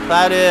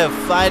 Cloudu,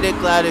 fight it,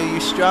 Cloudu.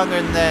 You're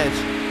stronger than this.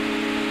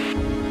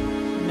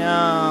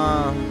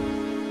 No.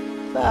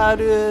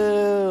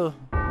 Cloudu,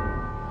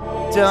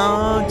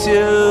 don't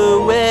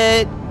do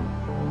it.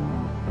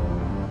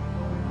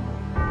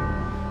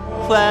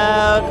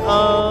 Cloud,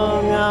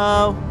 oh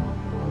no.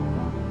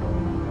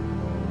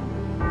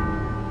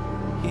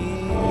 He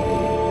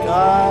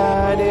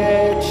got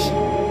it.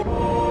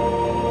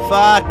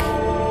 Fuck.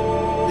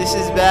 This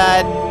is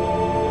bad.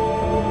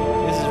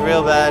 This is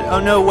real bad. Oh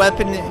no,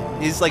 Weapon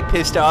is like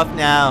pissed off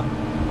now.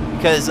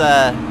 Because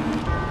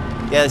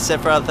Yeah,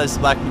 Sephiroth has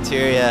black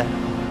materia.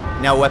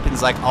 Now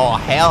weapons like, oh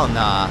hell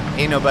nah.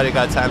 Ain't nobody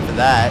got time for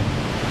that.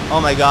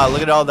 Oh my god,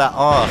 look at all that.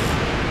 Oh,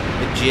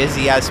 the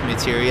jizzy ass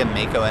materia,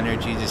 Mako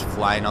energy just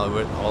flying all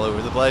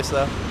over the place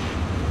though.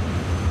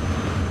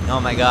 Oh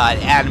my god,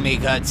 anime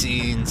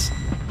cutscenes.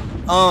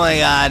 Oh my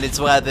god, it's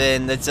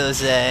weapon. That's so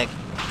sick.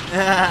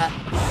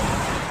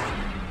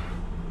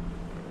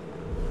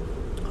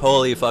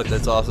 Holy fuck,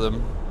 that's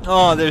awesome.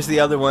 Oh, there's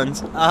the other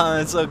ones. Oh,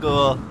 that's so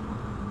cool.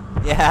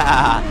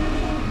 Yeah.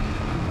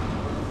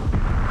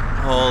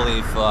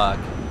 Holy fuck.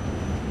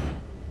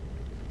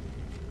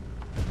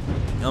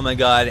 Oh my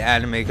god,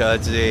 anime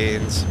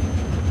cutscenes.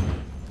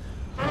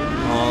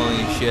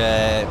 Holy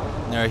shit.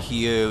 They're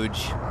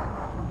huge.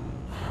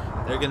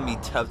 They're gonna be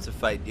tough to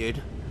fight,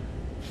 dude.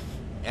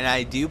 And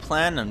I do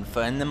plan on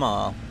fighting them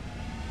all.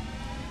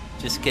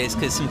 Just in case,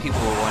 because some people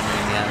were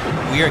wondering,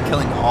 yeah. We are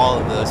killing all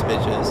of those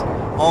bitches.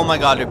 Oh my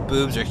god, their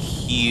boobs are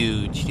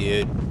huge,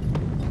 dude.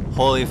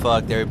 Holy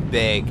fuck, they're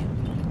big.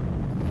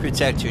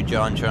 Protect your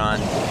JonTron.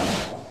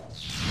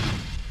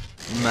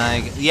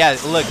 Yeah,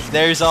 look,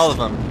 there's all of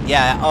them.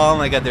 Yeah, oh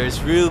my god,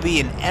 there's Ruby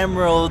and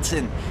Emeralds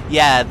and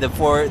yeah, the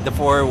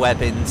four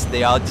weapons.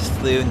 They all just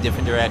flew in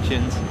different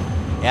directions.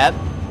 Yep.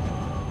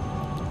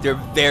 They're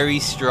very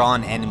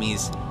strong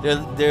enemies.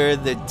 They're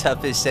the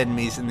toughest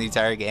enemies in the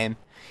entire game.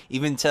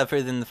 Even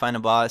tougher than the final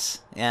boss.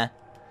 Yeah.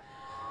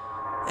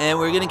 And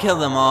we're gonna kill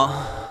them all.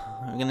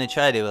 We're gonna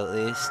try to at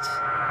least.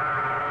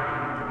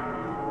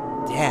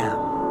 Damn.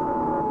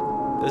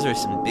 Those are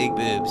some big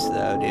boobs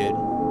though, dude.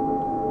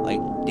 Like,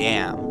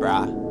 damn,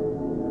 brah.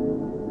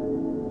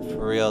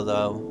 For real,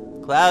 though.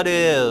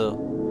 Cloudu!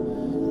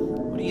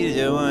 What are you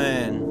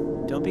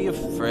doing? Don't be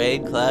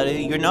afraid,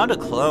 Cloudu. You're not a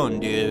clone,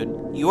 dude.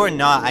 You are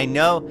not. I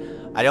know.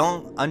 I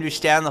don't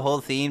understand the whole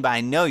thing, but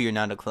I know you're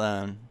not a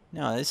clone.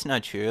 No, that's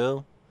not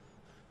true.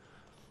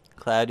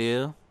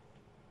 Cloudu.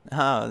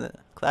 Oh,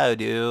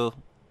 Cloudu.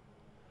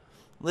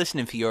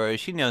 Listen to Fiora.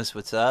 She knows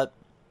what's up.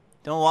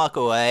 Don't walk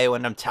away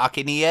when I'm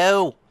talking to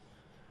you.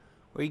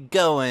 Where you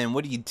going?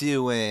 What are you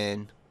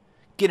doing?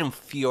 Get him,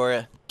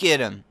 Fiora. Get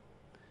him.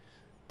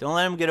 Don't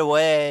let him get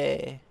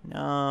away.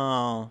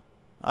 No.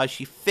 Oh,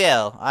 she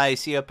fell. I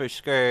see up her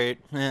skirt.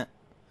 I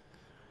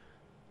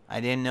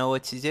didn't know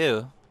what to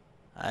do.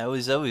 I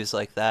was always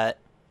like that.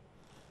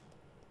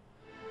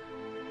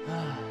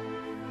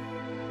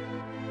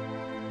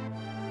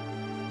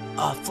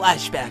 Oh,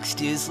 flashbacks,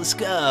 dudes. Let's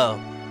go.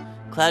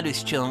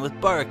 Cloudu's chilling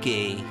with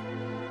Barky.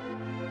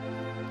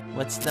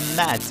 What's the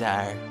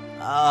matter?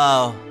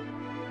 Oh.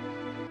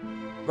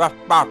 Ruff,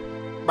 ruff,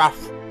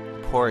 ruff.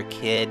 Poor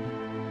kid.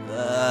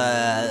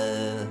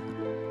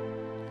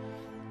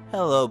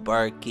 Hello,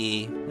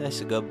 Barky.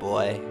 That's a good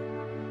boy.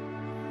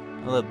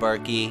 Hello,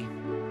 Barky.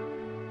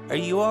 Are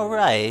you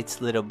alright,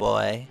 little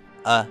boy?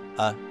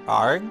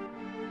 Arg?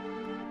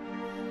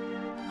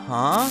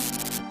 Huh?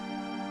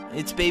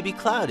 It's baby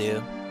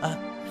Cloudu.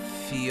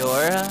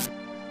 Fiora?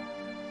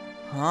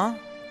 Huh?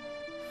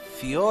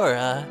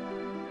 Fiora?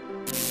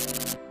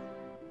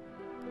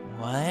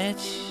 What?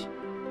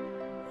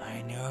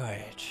 I knew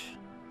it.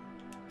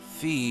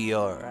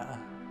 Fiora.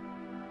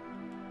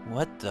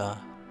 What the?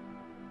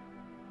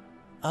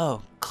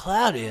 Oh,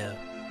 Cloudu.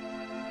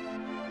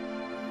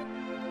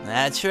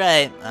 That's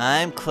right,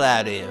 I'm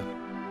Cloudu.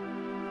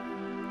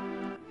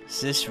 Is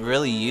this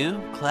really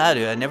you?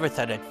 Cloudu, I never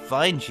thought I'd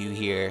find you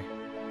here.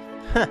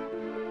 Huh.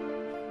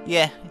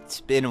 Yeah,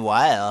 it's been a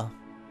while.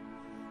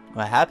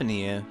 What happened to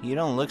you? You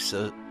don't look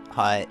so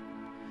hot.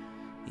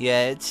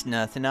 Yeah, it's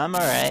nothing, I'm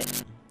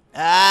alright.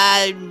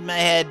 Ah, my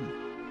head.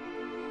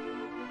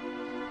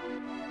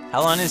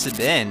 How long has it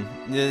been?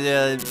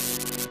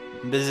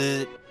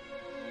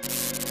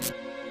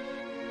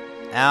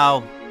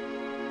 Ow.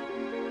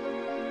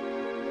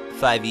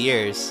 5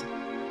 years.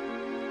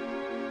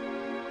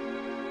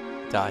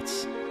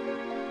 Dots.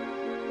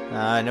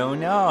 I don't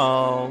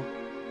know.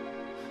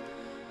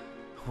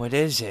 What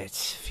is it,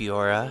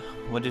 Fiora?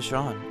 What is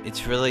wrong?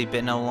 It's really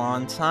been a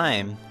long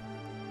time.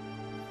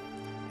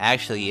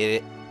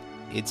 Actually,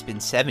 it's been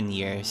 7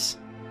 years.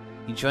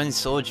 You joined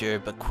Soldier,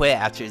 but quit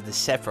after the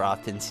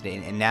Sephiroth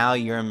incident, and now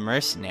you're a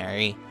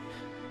mercenary.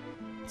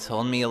 You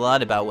told me a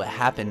lot about what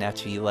happened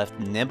after you left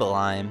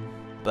Nibelheim,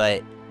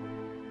 but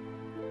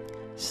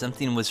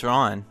something was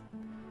wrong.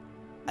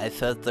 I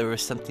felt there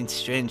was something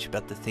strange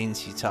about the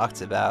things you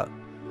talked about.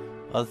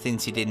 All the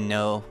things you didn't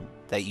know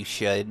that you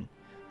should.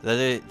 The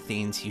other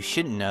things you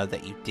shouldn't know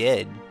that you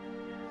did.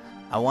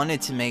 I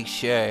wanted to make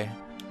sure,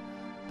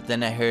 but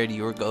then I heard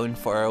you were going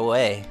far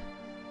away.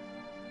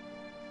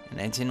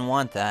 And I didn't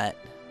want that.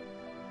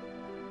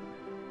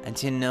 I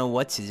didn't know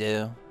what to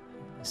do,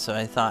 so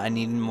I thought I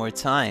needed more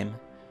time.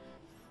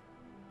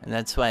 And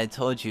that's why I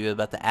told you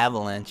about the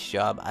avalanche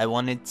job. I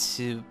wanted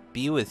to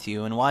be with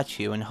you and watch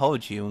you and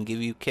hold you and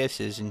give you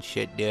kisses and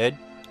shit, dude.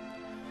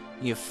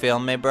 You feel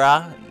me,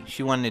 brah?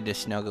 She wanted to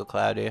snuggle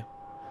Cloudu.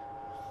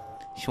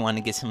 She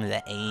wanted to get some of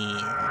that aim.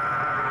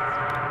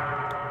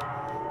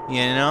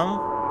 You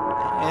know?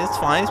 It's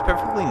fine. It's a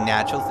perfectly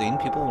natural thing.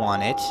 People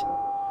want it.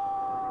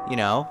 You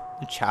know,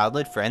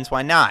 childhood friends.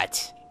 Why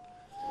not?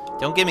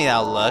 Don't give me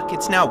that look.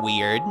 It's not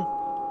weird.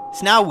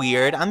 It's not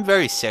weird. I'm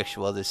very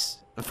sexual this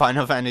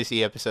Final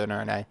Fantasy episode,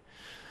 aren't I?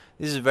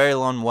 This is a very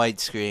long white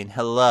screen.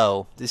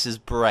 Hello. This is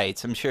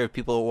bright. I'm sure if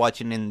people are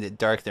watching in the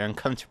dark, they're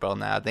uncomfortable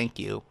now. Thank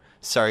you.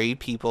 Sorry,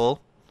 people.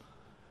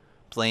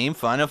 Blame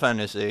Final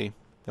Fantasy.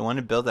 They want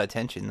to build that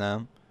tension,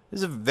 though.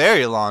 This is a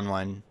very long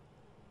one.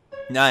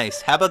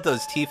 Nice. How about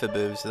those Tifa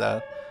boobs,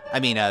 though?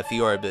 I mean,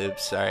 Fiora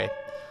boobs, sorry.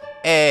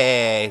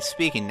 Hey,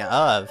 speaking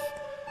of,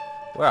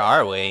 where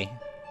are we?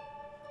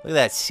 Look at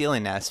that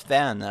ceiling-ass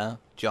fan, though.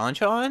 John?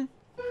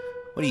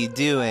 What are you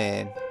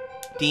doing?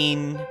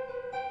 Dean?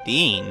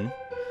 Dean?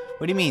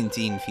 What do you mean,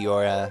 Dean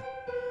Fiora?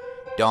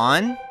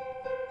 Dawn?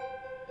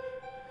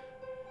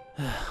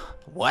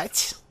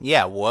 What?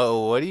 Yeah,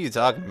 whoa, what are you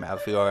talking about,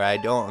 Fiora? I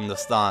don't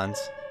understand.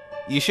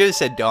 You should have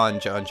said Dawn,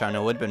 John.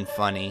 It would have been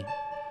funny.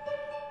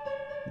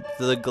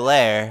 The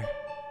glare.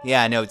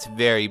 Yeah, I know, it's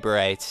very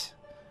bright.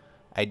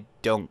 I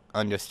don't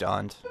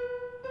understand.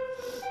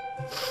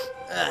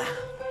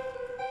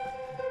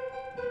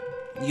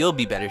 You'll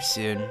be better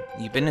soon.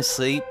 You've been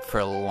asleep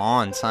for a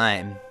long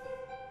time.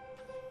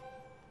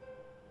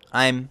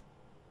 I'm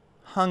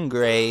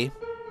hungry,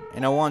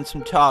 and I want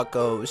some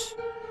tacos,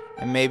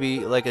 and maybe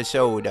like a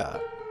soda.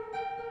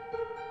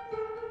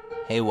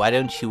 Hey, why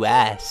don't you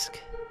ask?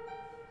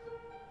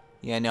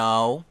 You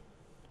know?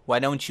 Why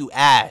don't you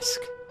ask?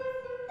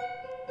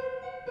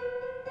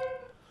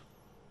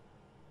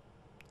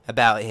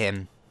 About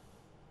him.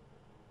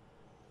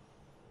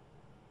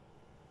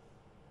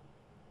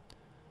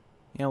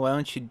 You know, why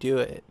don't you do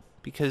it?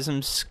 Because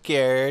I'm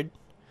scared.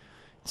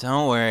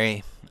 Don't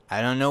worry.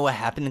 I don't know what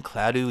happened to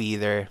Cloudu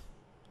either.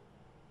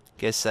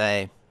 Guess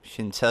I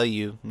shouldn't tell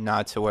you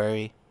not to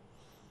worry.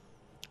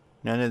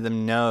 None of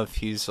them know if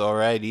he's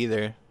alright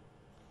either.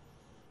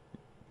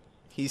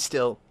 He's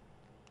still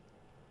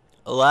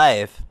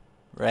alive,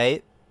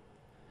 right?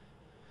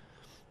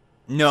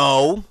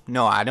 No,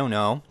 I don't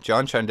know.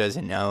 John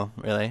doesn't know,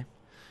 really.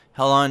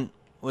 How long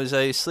was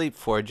I asleep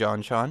for,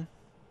 John?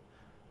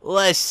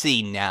 Let's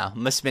see now.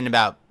 Must have been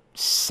about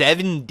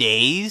 7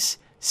 days?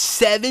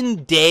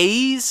 7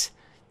 days?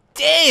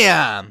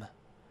 Damn!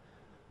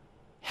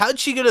 How'd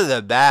she go to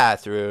the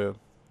bathroom?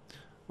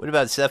 What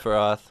about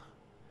Sephiroth?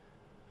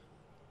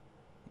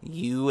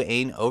 You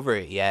ain't over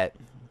it yet.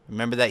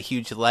 Remember that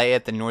huge light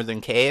at the northern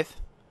cave?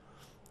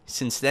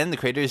 Since then, the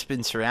crater has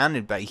been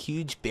surrounded by a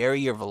huge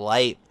barrier of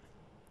light.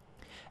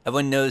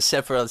 Everyone knows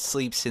Sephiroth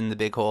sleeps in the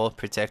big hole,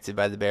 protected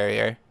by the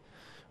barrier.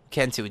 We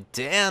can't do a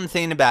damn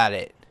thing about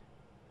it.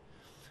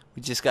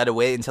 We just gotta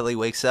wait until he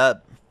wakes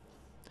up.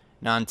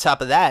 Now on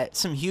top of that,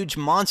 some huge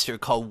monster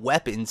called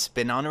Weapon's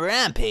been on a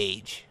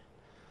rampage.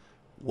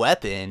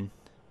 Weapon?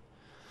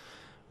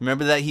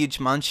 Remember that huge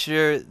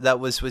monster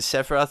that was with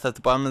Sephiroth at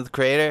the bottom of the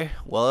crater?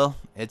 Well,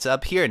 it's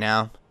up here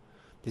now.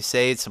 They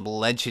say it's a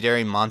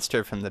legendary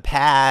monster from the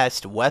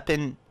past.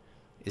 Weapon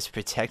is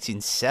protecting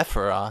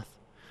Sephiroth.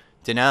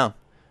 Dunno.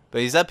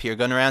 But he's up here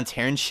going around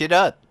tearing shit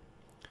up.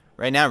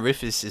 Right now,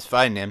 Rufus is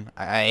fighting him.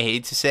 I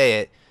hate to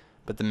say it,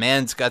 but the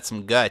man's got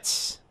some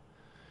guts.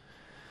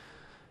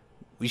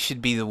 We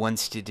should be the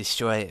ones to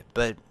destroy it,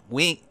 but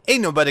we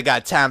ain't nobody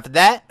got time for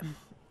that.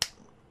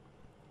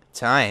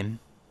 Time?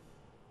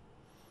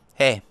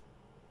 Hey,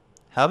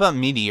 how about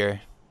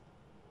Meteor?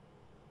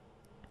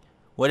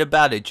 What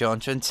about it, John?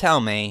 Tell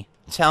me.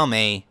 Oh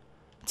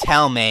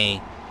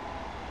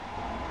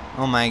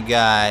my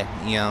god.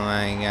 Oh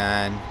my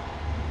god.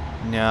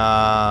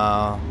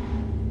 No.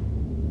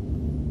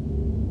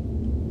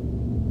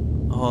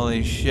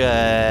 Holy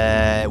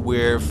shit.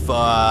 We're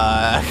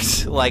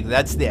fucked. Like,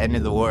 that's the end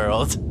of the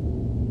world.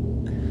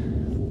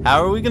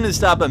 How are we gonna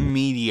stop a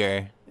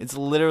meteor? It's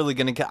literally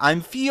gonna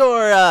I'm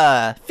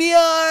Fiora!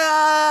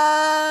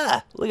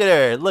 Fiora! Look at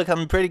her. Look, I'm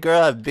a pretty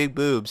girl. I have big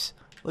boobs.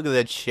 Look at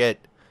that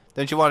shit.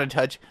 Don't you want to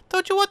touch?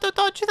 Don't you want to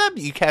touch them?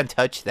 You can't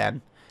touch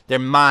them. They're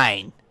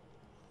mine.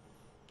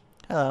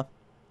 Hello.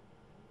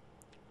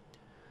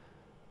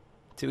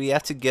 Do we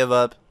have to give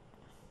up?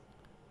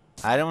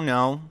 I don't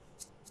know.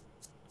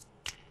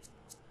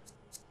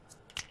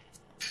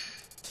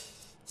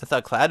 I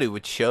thought Cloudu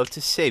would show up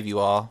to save you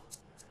all.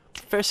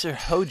 Professor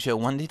Hojo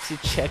wanted to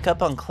check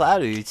up on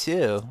Cloudu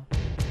too.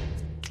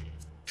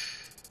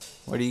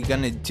 What are you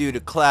gonna do to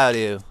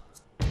Cloudu?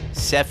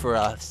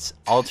 Sephiroth's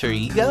alter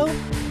ego?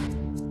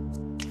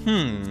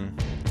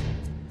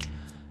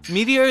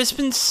 Meteor has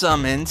been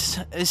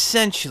summoned,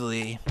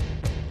 essentially.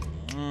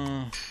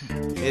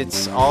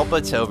 It's all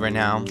but over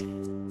now.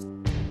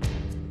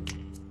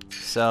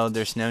 So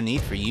there's no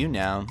need for you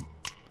now.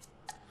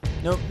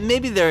 No,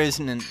 maybe there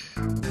isn't an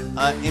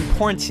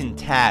important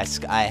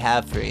task I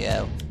have for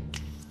you.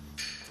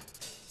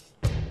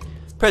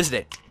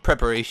 President,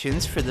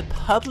 preparations for the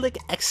public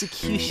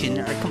execution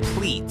are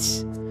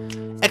complete.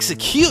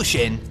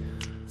 Execution?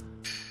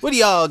 What are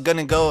y'all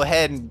gonna go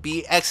ahead and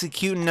be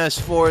executing us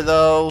for,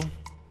 though?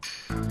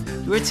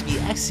 You are to be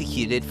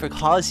executed for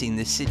causing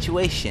this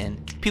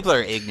situation. People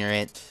are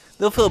ignorant.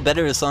 They'll feel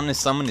better as long as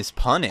someone is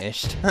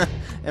punished.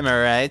 Am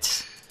I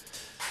right?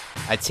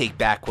 I take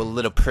back what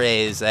little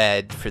praise I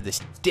had for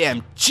this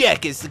damn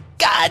jackass, the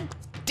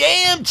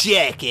goddamn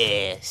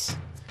jackass.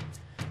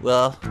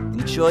 Well,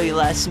 enjoy your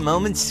last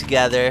moments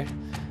together.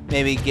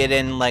 Maybe get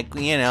in, like,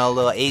 you know, a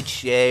little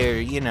HJ or,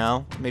 you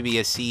know, maybe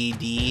a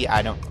CD.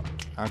 I don't.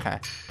 Okay.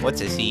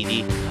 What's a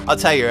CD? I'll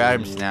tie your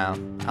arms now. I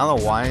don't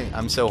know why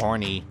I'm so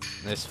horny.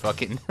 This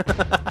fucking.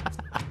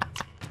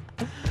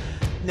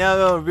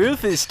 No,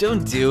 Rufus,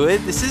 don't do it.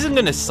 This isn't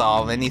gonna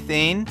solve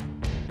anything.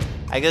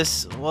 I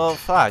guess, well,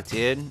 fuck,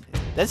 dude.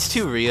 That's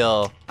too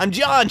real. I'm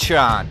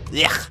JonTron.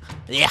 Yuck,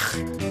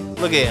 yuck.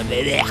 Look at him.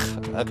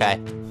 Yuck. Okay.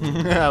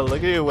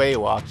 Look at the way he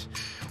walks.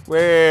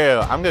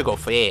 Whoa, I'm gonna go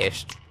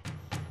fast.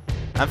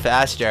 I'm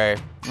faster.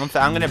 I'm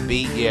gonna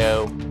beat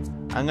you.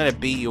 I'm gonna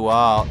beat you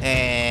all.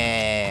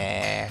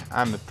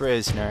 I'm a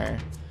prisoner.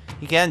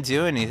 You can't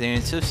do anything.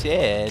 It's so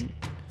sad.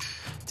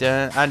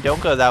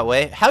 Don't go that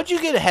way. How'd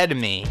you get ahead of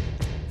me?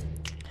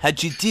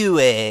 How'd you do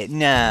it?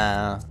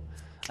 No.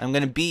 I'm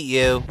gonna beat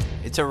you.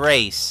 It's a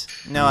race.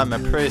 No, I'm a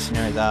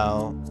prisoner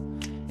though.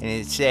 And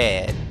it's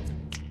sad.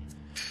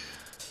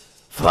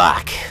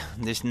 Fuck.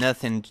 There's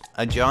nothing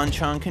a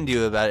JonTron can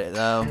do about it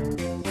though.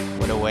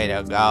 What a way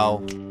to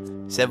go.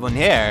 Is everyone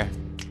here?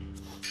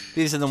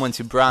 These are the ones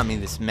who brought me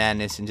this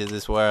madness into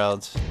this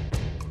world.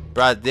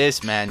 Brought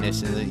this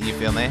madness into, you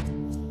feel me?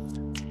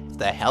 What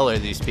the hell are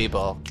these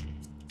people?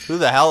 Who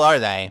the hell are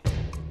they?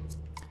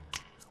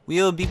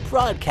 We will be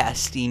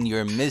broadcasting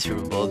your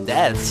miserable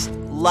deaths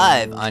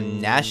live on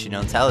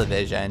national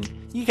television.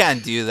 You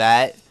can't do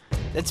that.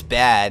 That's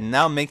bad, and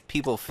that'll make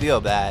people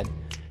feel bad.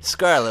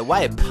 Scarlet,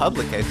 why a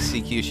public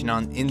execution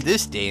in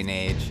this day and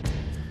age?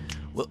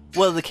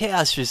 Well, the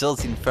chaos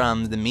resulting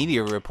from the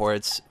media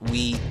reports,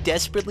 we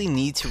desperately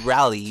need to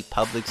rally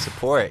public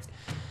support.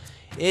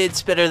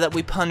 It's better that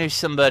we punish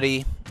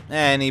somebody,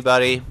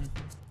 anybody.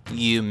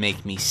 You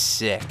make me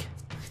sick.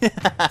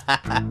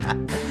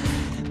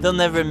 They'll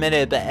never admit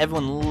it, but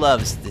everyone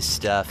loves this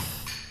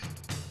stuff.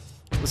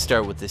 We'll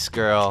start with this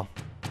girl.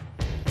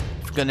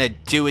 If we're gonna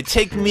do it,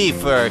 take me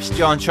first.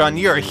 JonTron,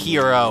 you're a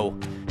hero.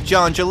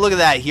 JonTron, look at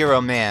that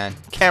hero man.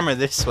 Camera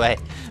this way.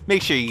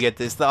 Make sure you get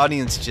this. The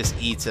audience just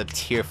eats up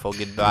tearful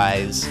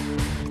goodbyes.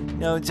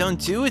 No, don't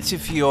do it to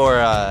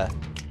Fiora.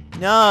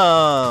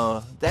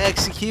 No, the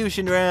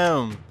execution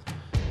room.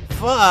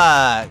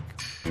 Fuck.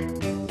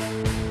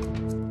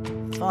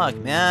 Fuck,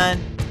 man.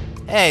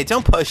 Hey,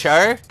 don't push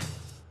her.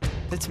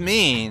 That's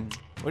mean.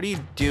 What are you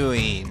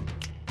doing?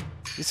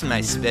 This is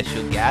my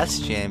special gas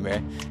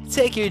chamber.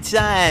 Take your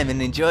time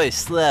and enjoy a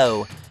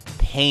slow,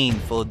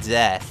 painful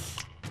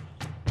death.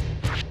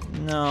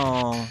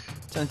 No.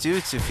 Don't do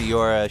it to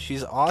Fiora.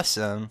 She's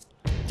awesome.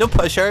 Don't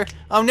push her.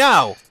 Oh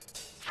no!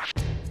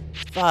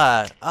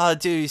 Fuck. Oh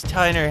dude, he's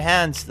tying her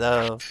hands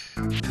though.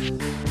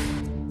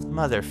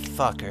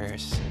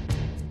 Motherfuckers.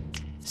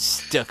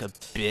 Stuck a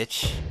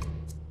bitch.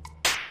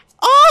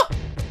 Oh!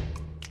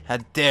 How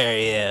dare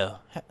you?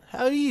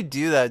 How do you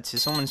do that to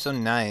someone so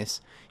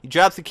nice? You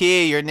dropped the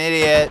key, you're an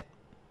idiot.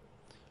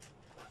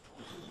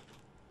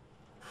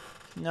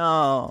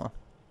 No.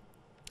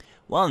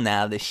 Well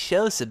now, the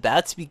show's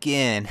about to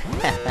begin.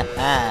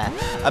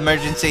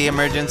 Emergency,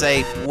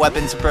 emergency,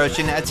 weapons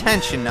approaching,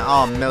 attention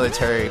all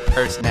military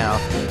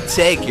personnel.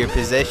 Take your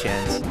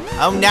positions.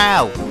 Oh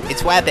no,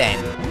 it's weapon.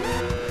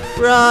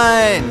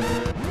 Run!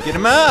 Get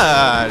him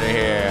out of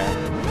here.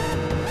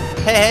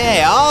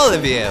 Hey, all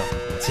of you.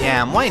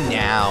 Damn, why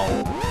now?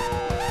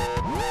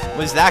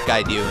 What's that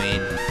guy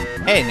doing?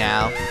 Hey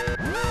now.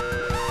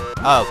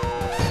 Oh,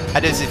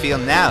 how does it feel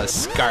now,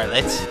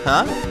 Scarlet?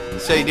 Huh?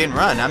 So you didn't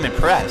run, I'm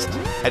impressed.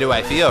 How do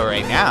I feel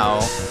right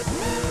now?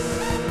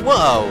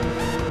 Whoa.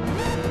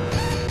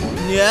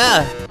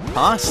 Yeah.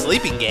 Huh?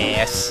 Sleeping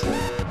gas.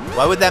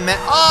 Why would that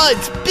matter? Oh,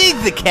 it's Big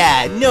the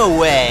Cat. No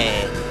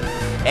way.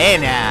 Hey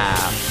now.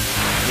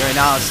 You're an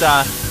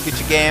all-star. Get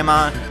your game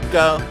on.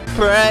 Go.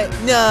 Pray.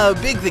 No,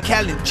 Big the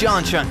Cat and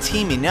JonTron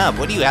teaming up.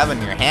 What do you have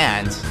in your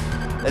hands?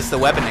 That's the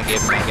weapon I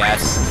gave him, I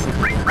guess.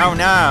 Oh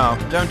no.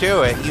 Don't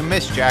do it. You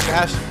missed,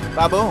 jackass.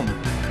 Ba-boom.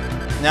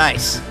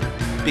 Nice.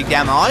 Big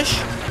damage.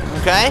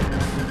 Okay.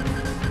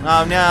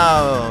 Oh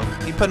no.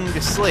 He put him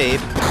to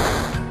sleep.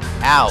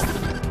 Ow.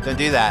 Don't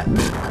do that.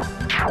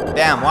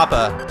 Damn,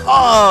 Wappa.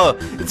 Oh!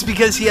 It's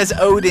because he has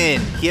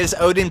Odin. He has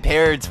Odin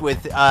paired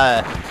with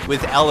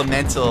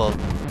Elemental.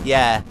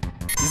 Yeah.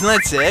 Isn't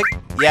that sick?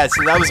 Yeah,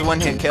 so that was a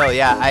one-hit kill.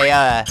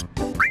 Yeah,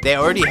 they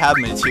already have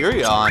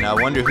material on. I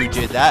wonder who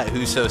did that.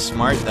 Who's so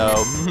smart,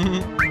 though?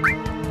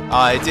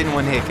 Oh, it didn't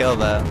one-hit kill,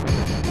 though.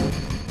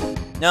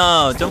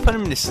 No, don't put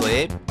him to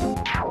sleep.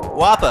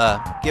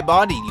 Wappa, get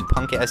bodied, you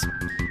punk-ass,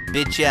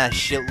 bitch-ass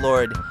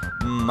shitlord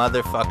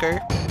motherfucker.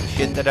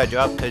 Shit that I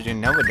dropped because you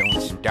know it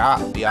don't stop,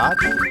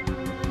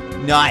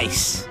 biatch.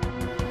 Nice.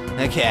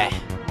 Okay.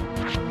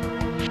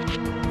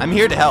 I'm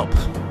here to help.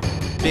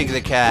 Big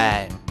the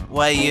Cat.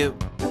 Why you...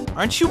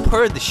 Aren't you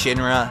part of the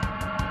Shinra?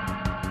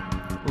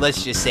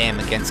 Let's just say I'm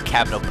against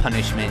capital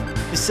punishment.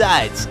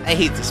 Besides, I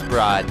hate this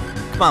broad.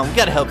 Come on, we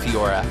gotta help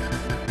Fiora.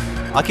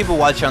 I'll keep a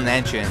watch on the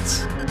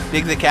entrance.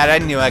 Big the Cat, I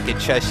knew I could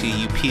trust you,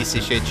 you piece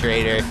of shit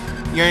traitor.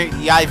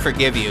 Yeah, I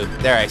forgive you.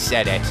 There, I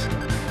said it.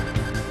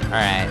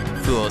 Alright,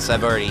 fools,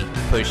 I've already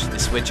pushed the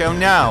switch. Oh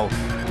no!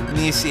 Let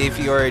me see if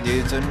you are,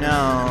 dudes. Oh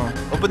no.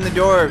 Open the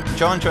door.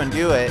 John,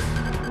 do it.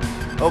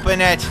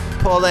 Open it.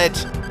 Pull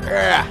it.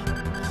 Ugh.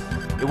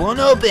 It won't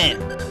open.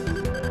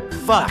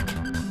 Fuck.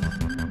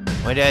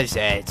 What is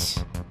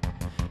it?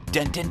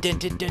 Dun dun dun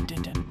dun dun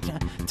dun dun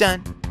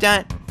dun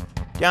dun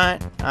dun.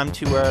 I'm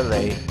too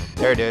early.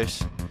 There it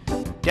is.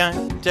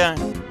 Dun dun.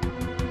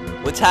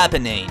 What's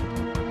happening?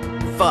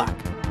 Fuck.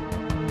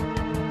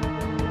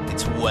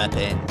 It's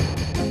weapon.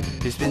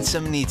 There's been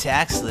so many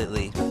attacks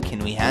lately. Can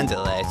we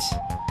handle it?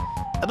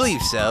 I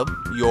believe so.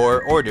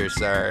 Your order,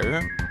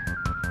 sir.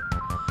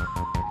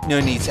 No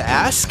need to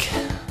ask.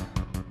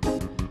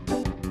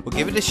 We'll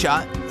give it a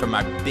shot from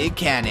our big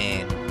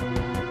cannon.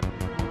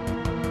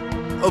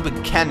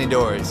 Open cannon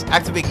doors.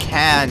 Activate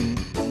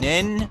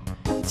cannon.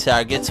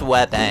 Target's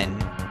weapon.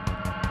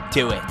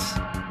 Do it.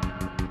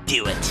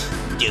 Do it.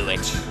 Do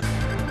it.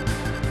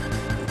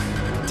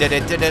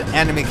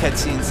 Anime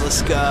cutscenes.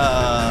 Let's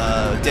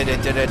go.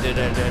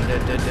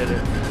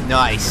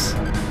 Nice.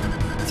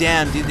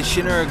 Damn, dude, the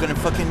Shinra are gonna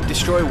fucking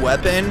destroy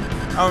weapon?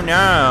 Oh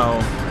no.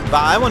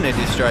 But I want to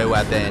destroy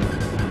weapon.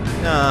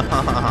 No.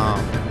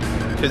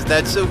 Because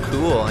that's so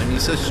cool, and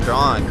he's so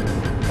strong,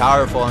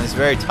 powerful, and he's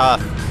very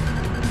tough.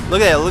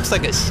 Look at it, it looks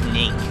like a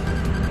snake.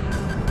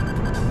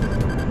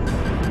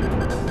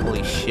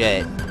 Holy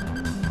shit.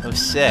 That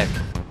was sick.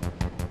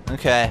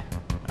 Okay.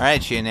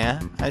 Alright, Shinra,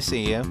 I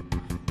see you.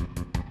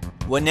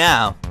 What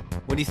now?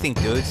 What do you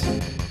think, dudes?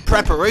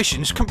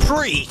 Preparations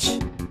complete!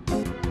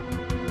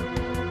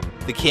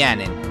 The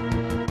cannon.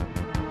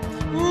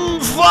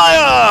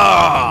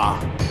 Fire!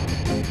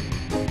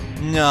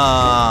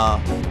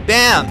 No.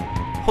 Bam!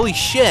 Holy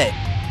shit!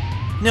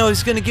 No,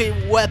 he's gonna get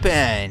a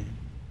weapon.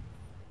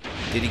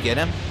 Did he get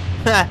him?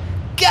 Ha!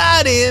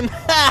 Got him!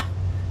 Ha!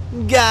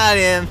 Got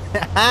him!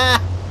 Ha!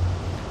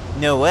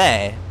 No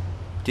way.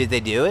 Did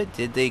they do it?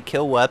 Did they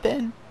kill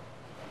weapon?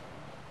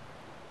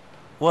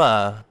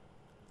 Whoa.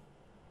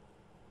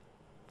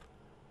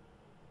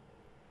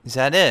 Is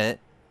that it?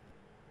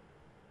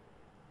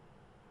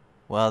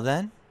 Well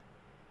then.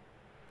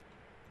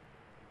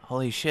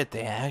 Holy shit,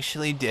 they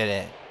actually did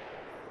it.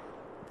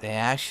 They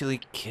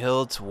actually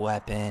killed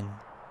weapon.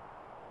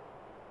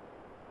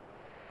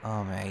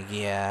 Oh my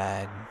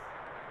god.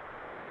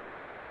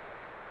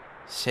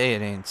 Say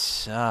it ain't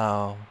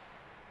so.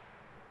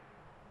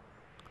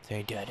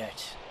 They did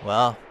it.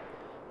 Well,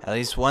 at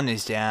least one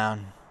is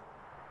down.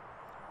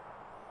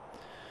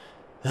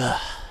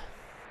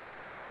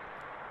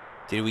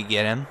 Did we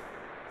get him?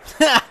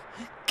 Ha!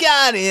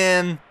 Got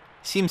him!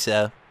 Seems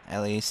so,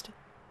 at least.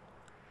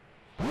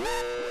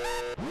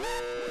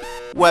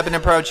 Weapon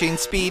approaching,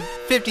 speed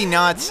 50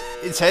 knots.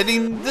 It's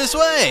heading this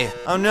way.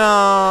 Oh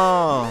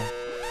no.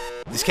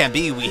 This can't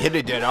be, we hit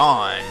it dead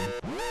on.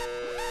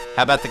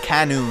 How about the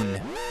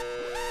cannon?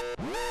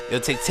 It'll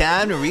take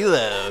time to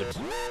reload.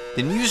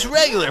 Then use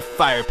regular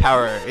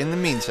firepower in the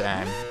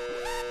meantime.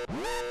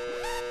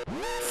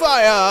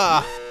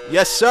 Fire!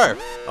 Yes, sir.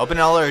 Open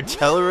all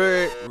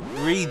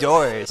artillery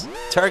doors.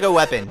 Target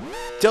weapon.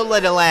 Don't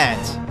let it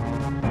land.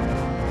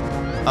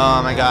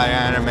 Oh my god,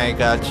 anime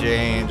got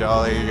changed.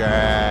 Holy shit.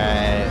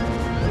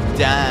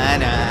 Da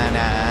na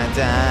na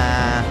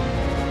da.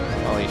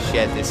 Holy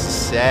shit, this is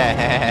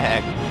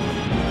sick.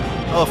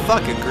 Oh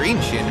fuck, a green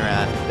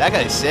Shinra. That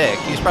guy's sick.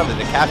 He's probably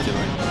the captain.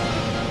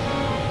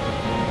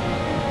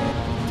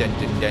 Dun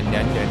dun dun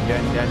dun dun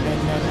dun dun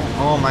dun.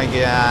 Oh my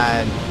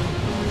god.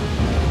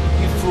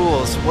 You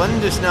fools.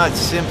 One does not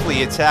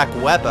simply attack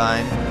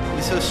weapon.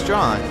 He's so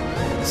strong.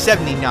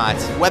 70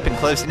 knots. Weapon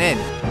closing in.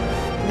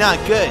 Not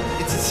good.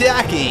 It's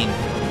attacking.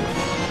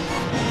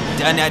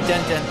 Dun dun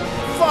dun dun.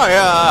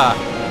 Fire!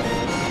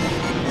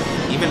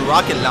 Even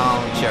rocket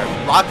launcher.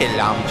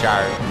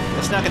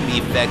 That's not gonna be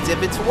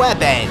effective. It's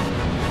weapon.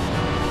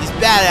 He's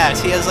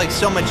badass. He has like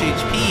so much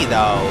HP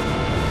though.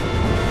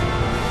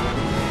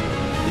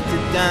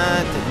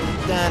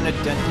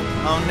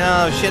 Oh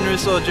no, Shinra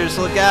soldiers,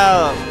 look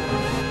out!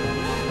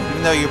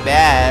 Even though you're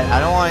bad, I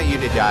don't want you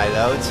to die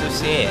though. It's so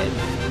sad.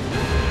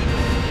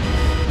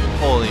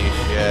 Holy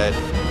shit.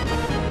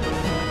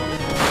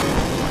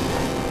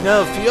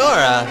 No,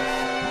 Fiora!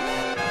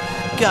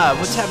 God,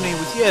 what's happening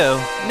with you?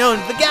 No,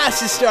 the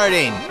gas is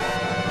starting!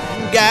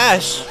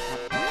 Gas!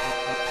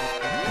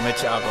 What am I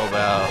talking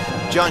about?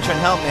 John,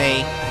 help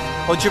me!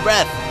 Hold your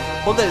breath!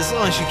 Hold it as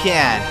long as you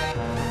can!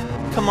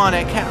 Come on,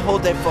 I can't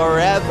hold it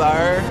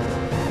forever!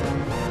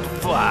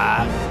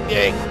 Fuck!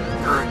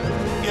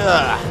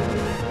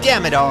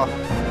 Damn it all!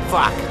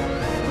 Fuck!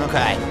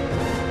 Okay.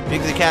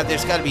 Big the cat,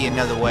 there's gotta be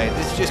another way.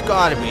 There's just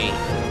gotta be.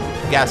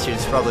 Gas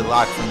shit's probably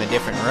locked from a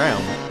different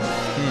room.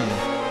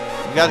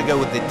 We gotta go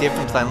with a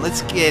different plan.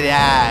 Let's get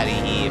out of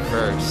here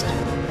first.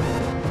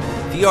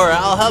 Fiora,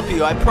 I'll help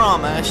you, I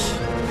promise.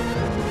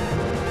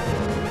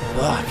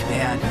 Fuck,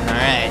 man.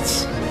 Alright.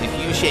 If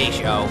you say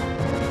so.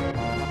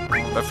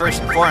 But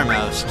first and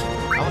foremost,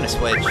 I want to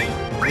switch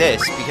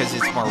this because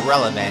it's more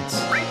relevant.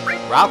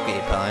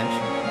 Rocket Punch.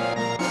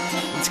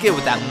 Let's get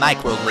with that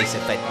micro laser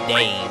for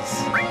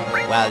days.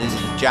 Wow, this is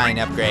a giant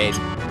upgrade.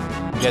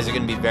 You guys are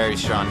gonna be very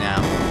strong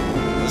now.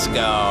 Let's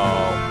go.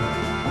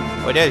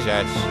 What is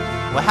this?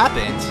 What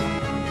happened?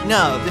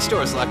 No, this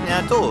door is locked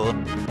now too.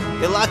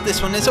 They locked this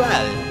one as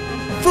well.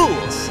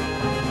 Fools!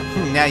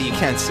 Now you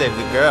can't save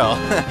the girl.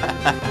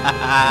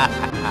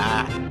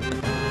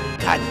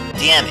 God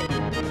damn it.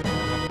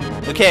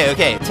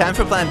 Okay, time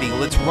for plan B.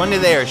 Let's run to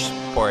the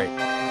airport.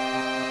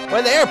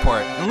 Why the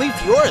airport? And leave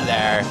Fiora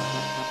there.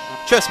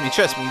 Trust me, we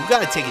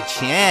gotta take a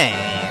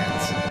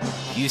chance.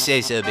 If you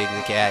say so, Big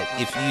the Cat.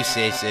 If you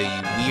say so,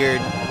 you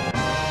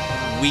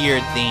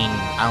weird thing.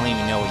 I don't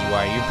even know what you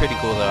are. You're pretty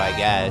cool though, I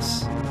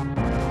guess.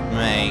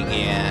 My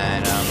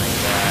god, oh my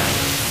god.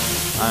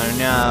 Oh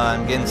no,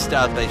 I'm getting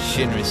stopped by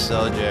Shinra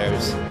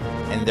soldiers.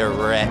 And they're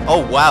red.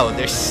 Oh wow,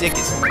 they're sick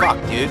as fuck,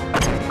 dude.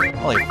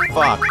 Holy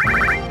fuck.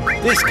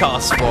 This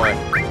calls for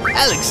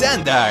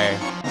Alexander.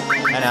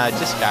 And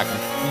just back him.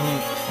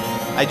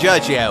 I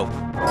judge you.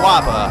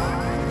 Wappa.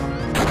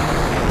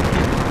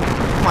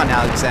 Come on,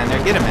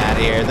 Alexander, get him out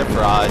of here. They're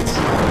frauds.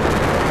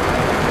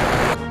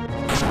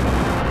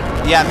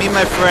 Yeah, meet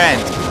my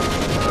friend.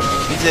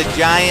 He's a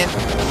giant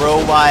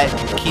robot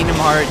Kingdom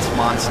Hearts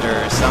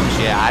monster or some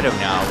shit. I don't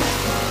know.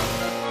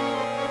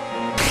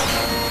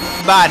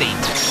 Body.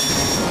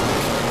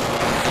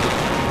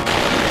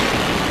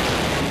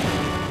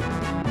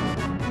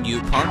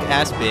 You punk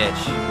ass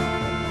bitch.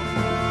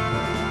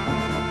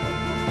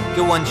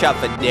 Get one shot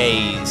for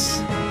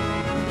days.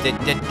 Da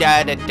da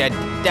da da da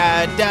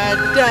da da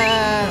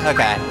da.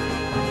 Okay.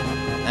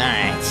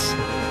 Alright.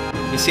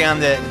 You see on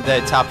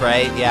the top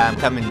right? Yeah, I'm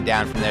coming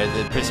down from there.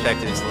 The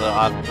perspective is a little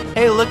off.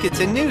 Hey, look,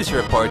 it's a news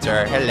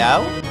reporter.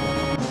 Hello?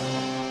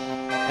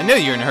 I know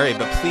you're in a hurry,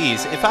 but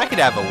please, if I could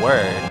have a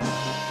word.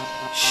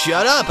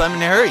 Shut up, I'm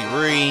in a hurry.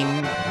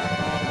 Ring.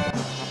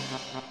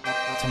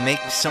 To make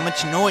so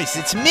much noise,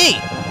 it's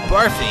me,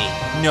 Barfy.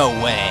 No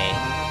way.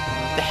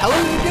 The hell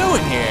are you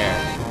doing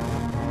here?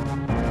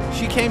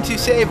 She came to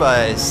save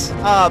us.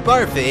 Ah,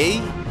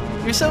 Barfy.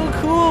 You're so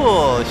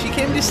cool. She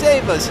came to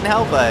save us and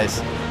help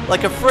us.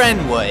 Like a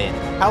friend would.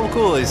 How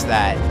cool is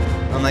that?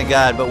 Oh my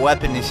god, but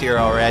Weapon is here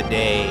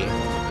already.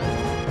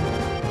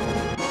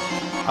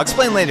 I'll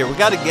explain later. We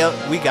gotta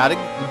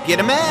get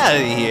him out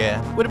of here.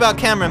 What about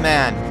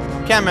cameraman?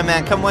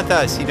 Cameraman, come with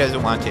us. He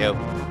doesn't want to.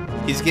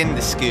 He's getting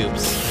the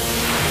scoops.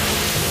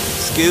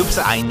 Scoops,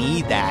 I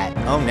need that.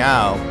 Oh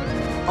no.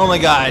 Oh my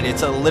god,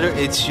 it's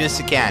just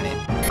a cannon.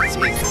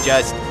 It's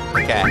just,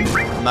 okay,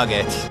 mug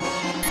it.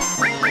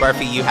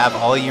 Barfy, you have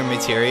all your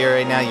materia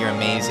right now. You're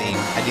amazing.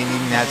 I didn't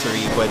even have to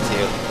re-equip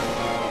you.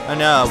 Oh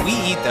no, we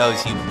eat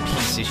those, you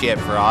piece of shit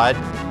fraud.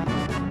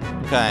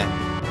 Okay.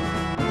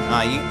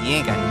 Oh, you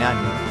ain't got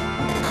nothing.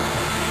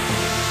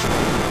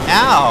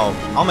 Ow!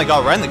 Oh my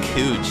god, we're in the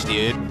cooch,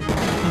 dude.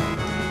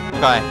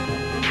 Okay.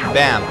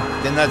 Bam.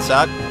 Didn't that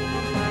suck?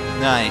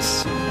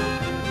 Nice.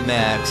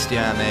 Max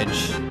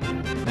damage.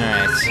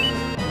 Alright.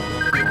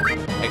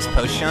 X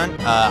potion?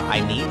 I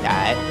need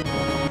that.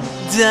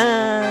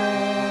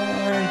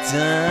 Dun,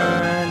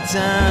 dun,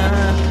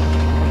 dun.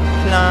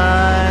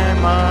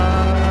 Climb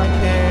up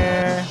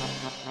here.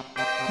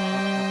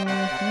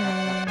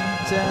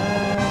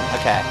 Dun.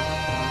 Okay.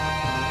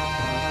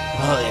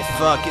 Holy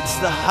fuck, it's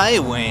the high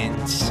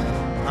winds.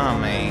 Oh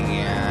my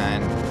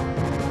god.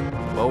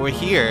 Well, we're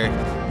here.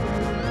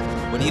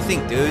 What do you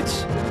think,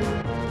 dudes?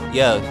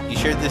 Yo, you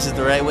sure this is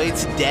the right way?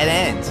 It's a dead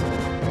end.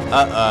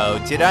 Uh-oh,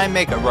 did I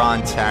make a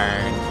wrong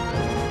turn?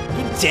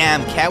 You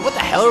damn cat, what the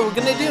hell are we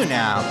gonna do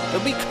now?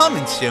 They'll be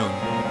coming soon.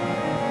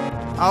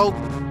 Oh,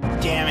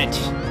 damn it.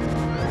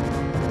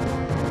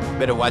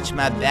 Better watch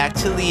my back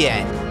till the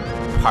end,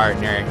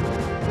 partner.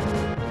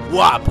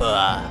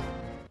 Wappa!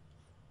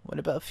 What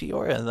about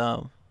Fiora,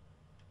 though?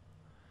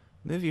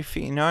 Move your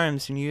feet and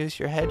arms and use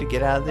your head to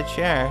get out of the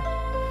chair.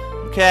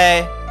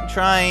 Okay, I'm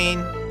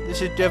trying.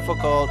 This is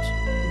difficult.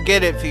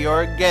 Get it,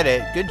 Fiora, get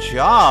it. Good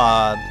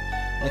job.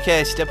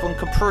 Okay, step one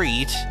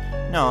complete.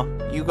 No,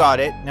 you got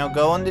it. Now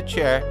go on the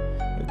chair.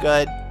 You're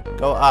good.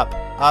 Go up,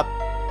 up.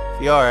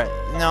 Fiora.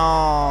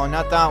 No,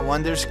 not that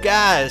one. There's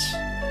gas.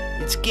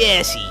 It's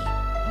gassy.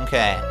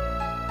 Okay.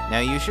 Now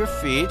use your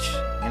feet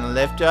and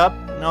lift up.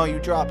 No, you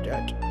dropped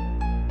it.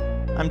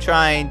 I'm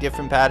trying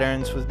different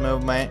patterns with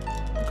movement.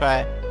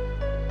 Okay.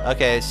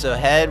 Okay, so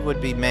head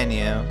would be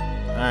menu.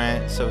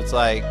 Alright, so it's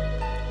like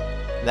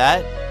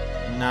that?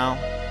 No.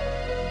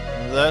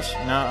 This?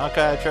 No.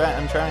 Okay,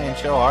 I'm trying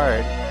so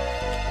hard.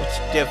 It's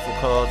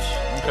difficult.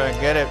 Okay,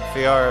 get it,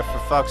 Fiora, for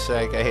fuck's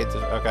sake. I hate this.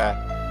 Okay.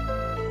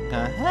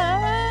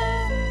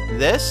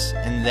 This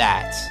and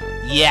that.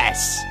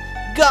 Yes!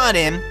 Got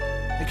him!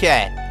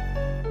 Okay.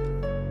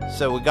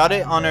 So we got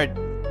it on our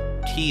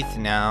teeth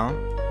now.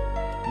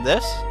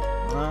 This?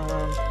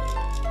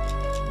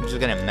 I'm just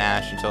gonna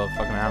mash until it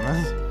fucking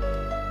happens.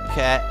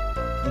 Okay.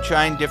 I'm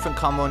trying different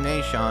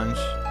combinations.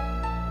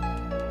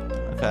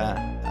 Okay.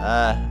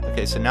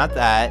 Okay, so not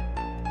that.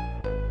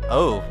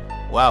 Oh.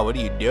 Wow, what are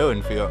you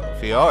doing,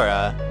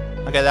 Fiora?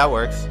 Okay, that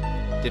works.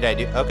 Did I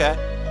do? Okay.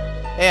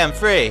 Hey, I'm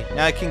free.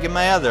 Now I can get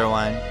my other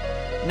one.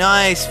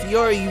 Nice,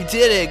 Fiora, you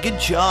did it. Good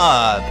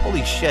job.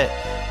 Holy shit.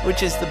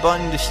 Which is the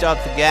button to stop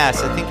the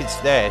gas? I think it's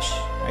this.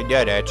 I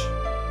did it.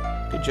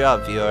 Good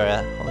job,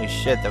 Fiora. Holy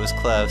shit, that was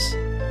close.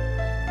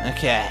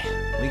 Okay,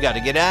 we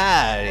gotta get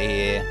out of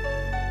here.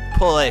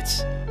 Pull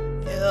it.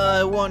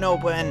 It won't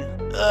open.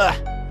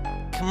 Ugh.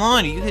 Come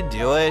on, you could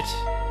do it.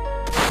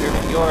 Dear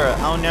Fiora.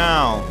 Oh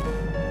no.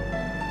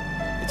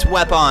 It's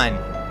weapon.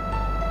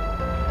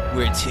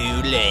 We're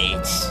too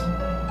late.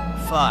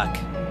 Fuck.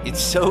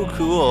 It's so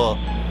cool.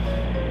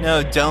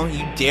 No, don't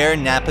you dare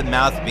nap a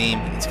mouth beam.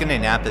 It's gonna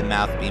nap a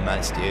mouth beam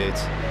us,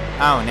 dudes.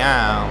 Oh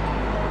no.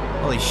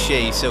 Holy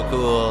shit, he's so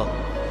cool.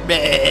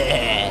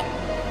 Bleh.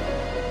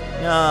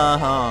 No.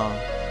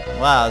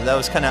 Wow, that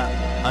was kind of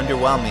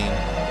underwhelming.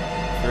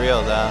 For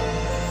real, though.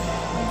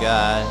 Oh my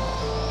god.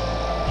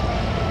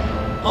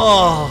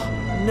 Oh,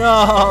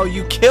 no.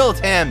 You killed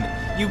him.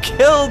 You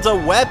killed a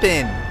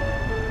weapon.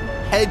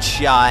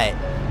 Headshot.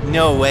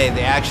 No way.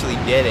 They actually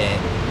did it.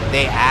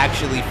 They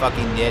actually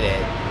fucking did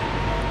it.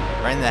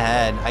 Right in the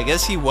head. I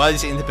guess he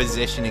was in the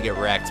position to get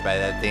wrecked by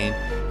that thing.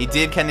 He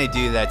did kind of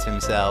do that to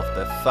himself,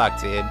 but fuck,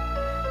 dude.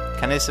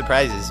 Kind of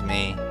surprises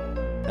me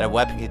that a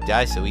weapon could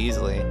die so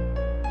easily.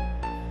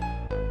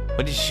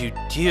 What did you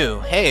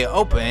do? Hey,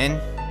 open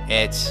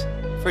it.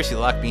 First you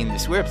locked me in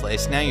this weird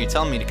place, now you're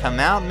telling me to come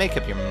out? Make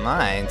up your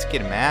minds.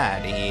 Get him out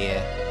of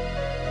here.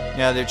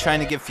 No, they're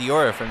trying to get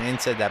Fiora from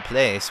inside that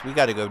place. We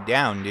gotta go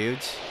down,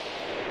 dudes.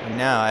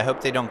 No, I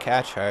hope they don't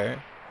catch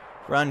her.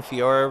 Run,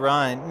 Fiora,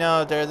 run.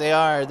 No, there they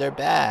are. They're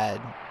bad.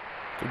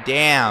 Go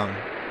down.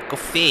 Go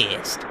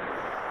fast.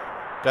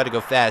 Gotta go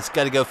fast.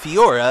 Gotta go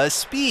Fiora.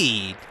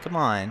 Speed. Come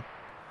on.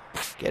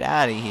 Get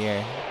out of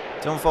here.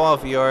 Don't fall,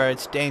 Fiora.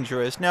 It's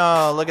dangerous.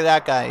 No, look at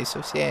that guy. He's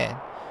so sad.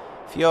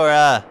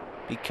 Fiora,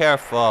 be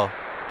careful.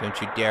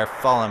 Don't you dare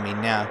follow me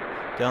now.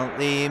 Don't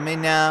leave me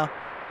now.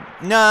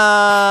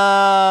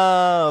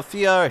 No!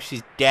 Fiora,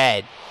 she's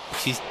dead.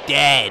 She's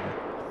dead.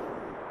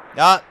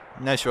 Oh,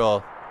 nice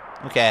roll.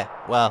 Okay,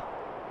 well.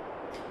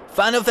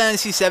 Final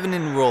Fantasy VII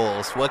in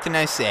rules. What can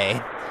I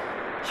say?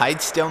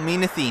 Heights don't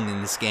mean a thing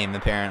in this game,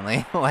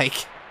 apparently.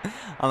 Like, I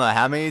don't know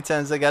how many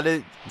times I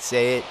gotta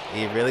say it.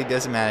 It really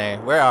doesn't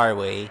matter. Where are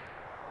we?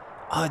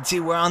 Oh,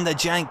 dude, we're on the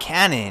giant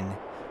cannon.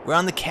 We're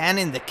on the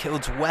cannon that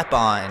killed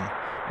Weapon.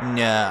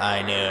 No,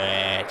 I knew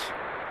it.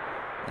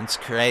 That's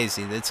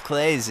crazy. That's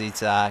crazy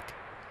talk.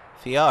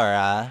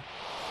 Fiora,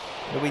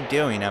 what are we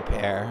doing up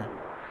here?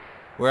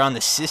 We're on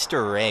the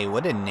Sister Ray.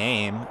 What a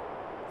name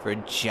for a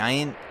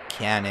giant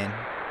cannon.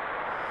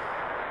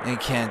 I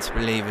can't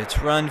believe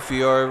it. Run,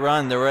 Fiora,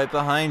 run. They're right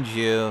behind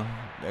you.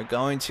 They're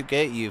going to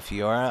get you,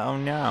 Fiora. Oh,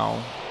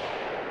 no.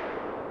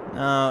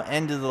 No,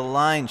 end of the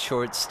line,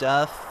 short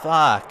stuff.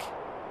 Fuck.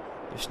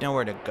 There's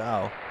nowhere to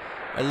go.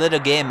 Our little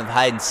game of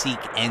hide-and-seek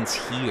ends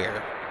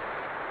here.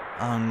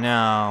 Oh,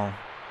 no.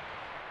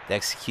 The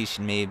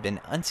execution may have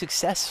been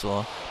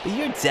unsuccessful, but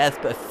your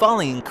death by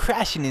falling and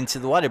crashing into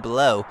the water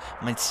below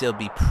might still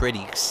be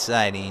pretty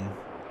exciting.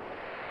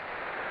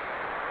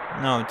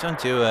 No, don't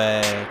do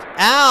it.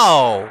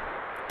 Ow!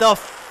 The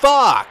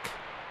fuck?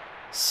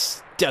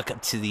 Stuck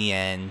up to the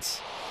end.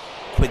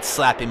 Quit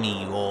slapping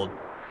me, you old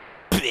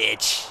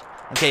bitch.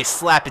 Okay,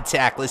 slap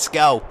attack. Let's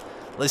go.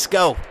 Let's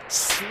go.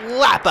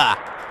 Slapper.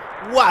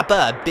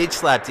 Wappa. Bitch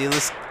slap, dude.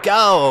 Let's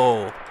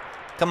go.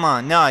 Come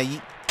on. No,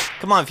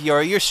 come on,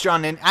 Fiora. You're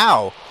strong and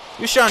ow.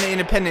 You're strong and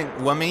independent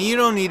woman. You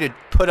don't need to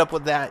put up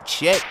with that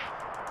shit.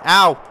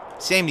 Ow.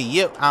 Same to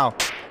you. Ow.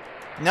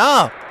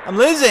 No. I'm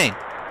losing.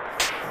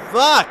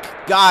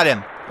 Fuck! Got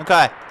him.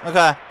 Okay.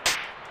 Okay.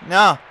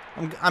 No.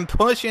 I'm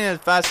pushing as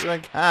fast as I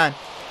can.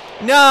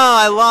 No!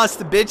 I lost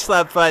the bitch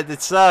slap fight.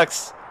 That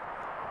sucks.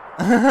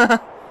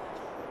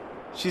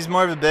 She's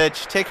more of a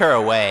bitch. Take her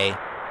away.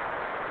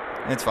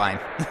 It's fine.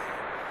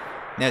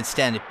 Now it's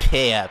time to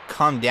pay up.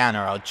 Calm down or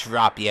I'll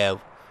drop you.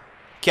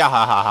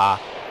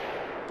 Kya-ha-ha-ha.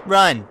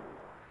 Run!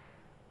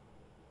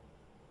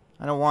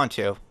 I don't want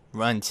to.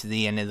 Run to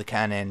the end of the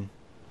cannon.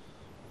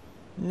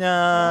 No.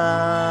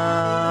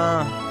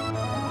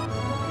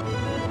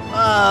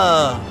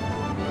 Oh.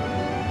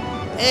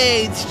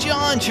 Hey, it's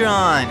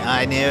JonTron!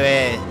 I knew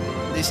it.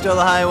 They stole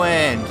the high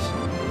wind.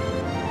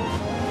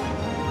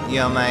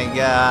 Oh my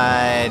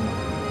god.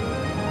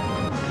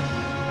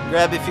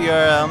 Grab it,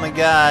 Fiora. Oh my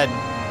god.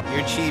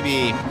 You're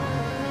chibi.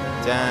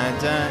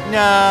 Dun, dun.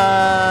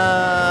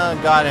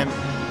 No! Got him.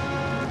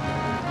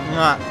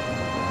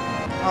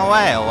 Oh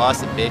wait, I lost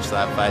the bitch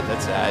slap fight.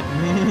 That's sad.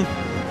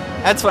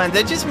 That's fine.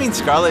 That just means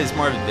Scarlet is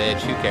more of a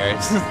bitch. Who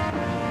cares?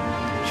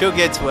 She'll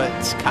get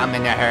what's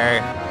coming to her.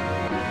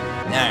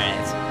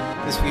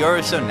 Alright. This Fiora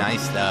is so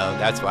nice, though.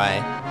 That's why.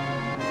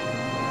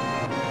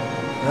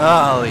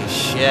 Holy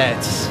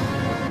shit.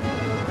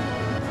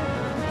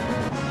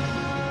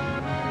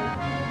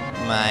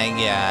 My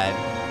god.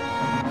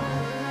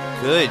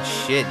 Good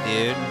shit,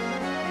 dude.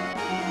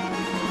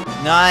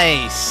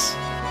 Nice.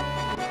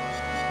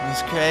 That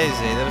was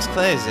crazy. That was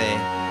crazy.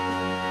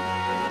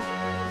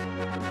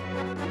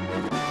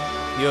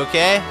 You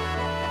okay?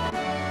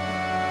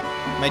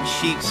 My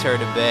cheeks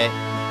hurt a bit.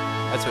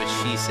 That's what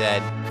she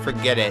said.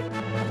 Forget it.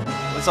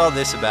 What's all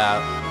this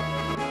about?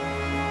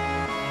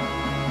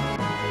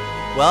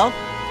 Well,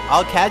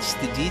 I'll catch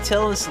the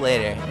details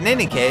later. In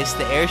any case,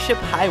 the airship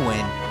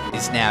Highwind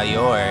is now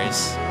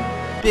yours.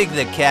 Big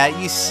the Cat,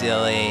 you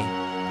silly.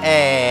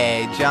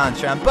 Hey,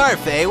 JonTron.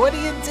 Barfy, what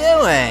are you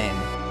doing?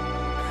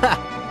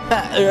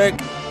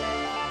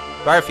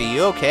 Barfy,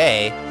 you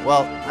okay?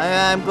 Well,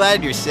 I'm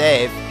glad you're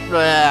safe.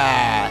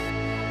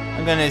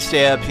 I'm gonna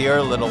stay up here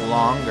a little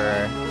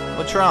longer.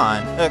 What's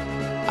wrong? Look,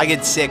 I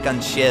get sick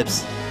on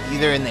ships,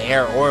 either in the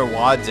air or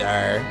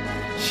water.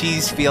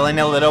 She's feeling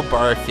a little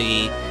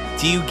barfy.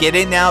 Do you get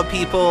it now,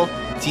 people?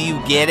 Do you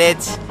get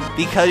it?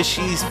 Because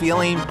she's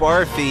feeling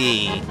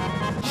barfy.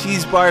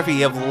 She's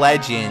Barfy of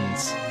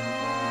Legends.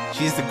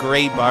 She's the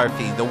great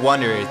Barfy, the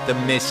wonder, the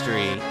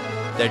mystery,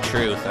 the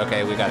truth.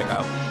 Okay, we gotta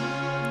go.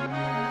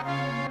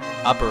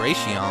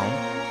 Operation.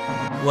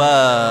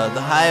 Whoa, the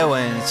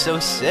Highwind is so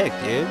sick,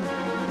 dude.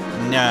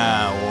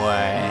 No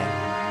way.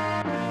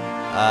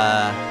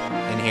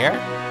 In here?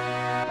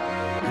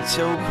 It's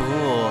so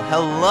cool.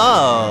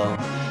 Hello!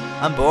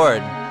 I'm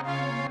bored.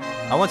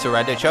 I want to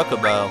ride the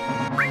chocobo.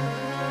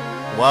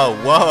 Whoa,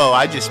 whoa,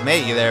 I just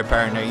met you there,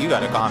 partner. You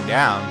gotta calm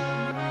down.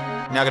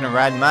 You're not gonna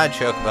ride my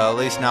chocobo, at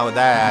least not with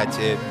that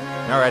attitude.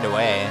 Not right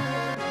away.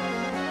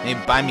 Maybe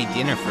buy me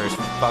dinner first,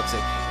 for fuck's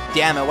sake.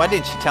 Damn it, why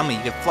didn't you tell me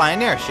you could fly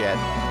an airship?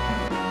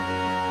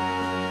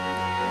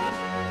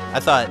 I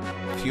thought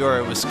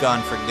Fiora was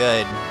gone for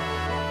good.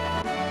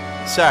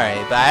 Sorry,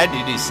 but I had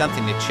to do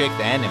something to trick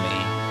the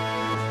enemy.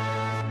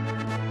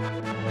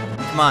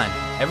 Come on,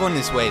 everyone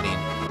is waiting.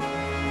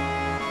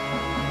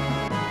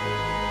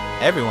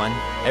 Everyone?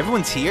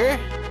 Everyone's here?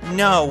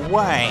 No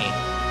way!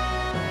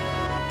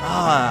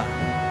 Ah,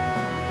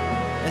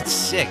 that's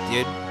sick,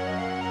 dude.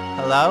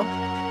 Hello?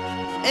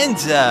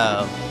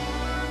 Enzo!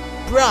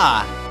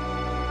 Brah!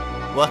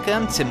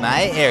 Welcome to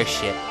my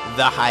airship,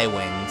 the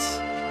Highwinds.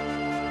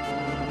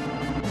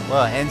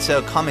 Well,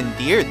 Enzo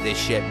commandeered this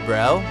ship,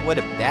 bro. What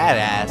a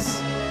badass.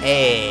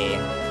 Hey.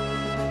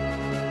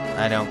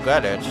 I don't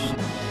get it.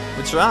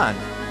 What's wrong?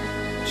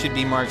 Should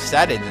be more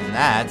excited than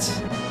that.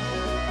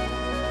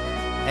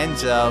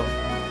 Enzo.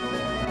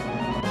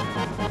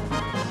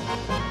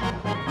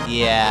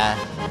 Yeah.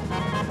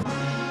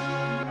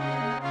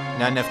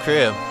 Not enough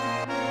crew.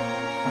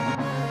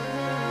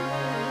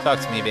 Talk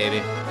to me,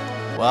 baby.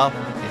 Well,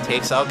 it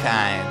takes all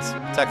kinds.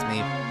 Talk to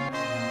me.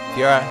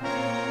 Fiora,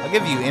 I'll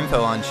give you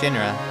info on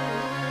Shinra.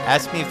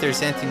 Ask me if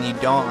there's anything you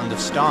don't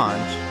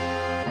understand.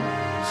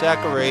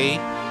 Zachary,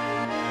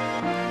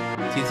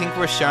 do you think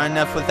we're strong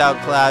enough without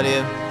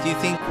Cloudu? Do you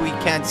think we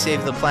can't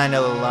save the planet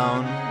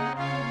alone?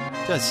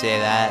 Don't say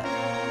that.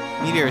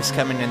 Meteor is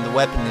coming and the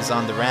weapon is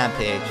on the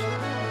rampage.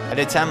 At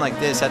a time like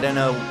this, I don't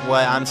know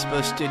what I'm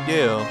supposed to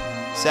do.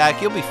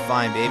 Zach, you'll be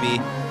fine, baby.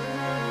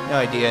 No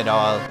idea at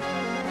all.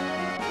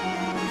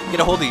 Get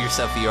a hold of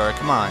yourself, Fiora.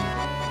 Come on.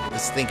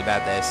 Let's think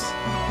about this.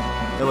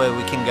 No way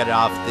we can get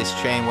off this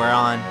train we're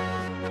on.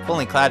 If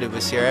only Cloudu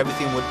was here,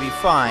 everything would be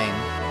fine.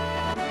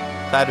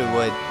 Cloudu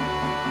would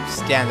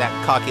stand that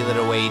cocky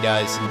little way he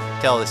does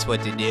and tell us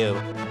what to do.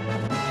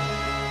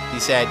 He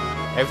said,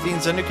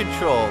 everything's under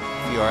control,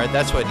 Fiora.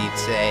 That's what he'd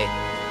say.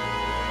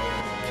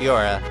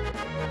 Fiora,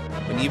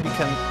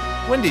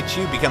 when did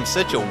you become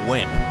such a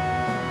wimp?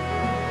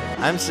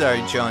 I'm sorry,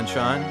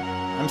 JonTron.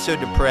 I'm so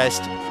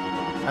depressed.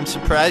 I'm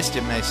surprised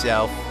at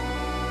myself.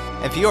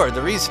 And Fiora,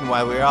 the reason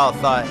why we all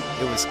thought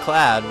it was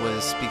Cloud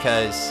was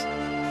because...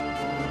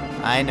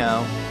 I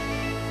know.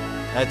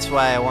 That's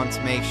why I want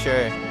to make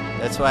sure.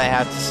 That's why I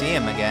have to see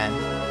him again.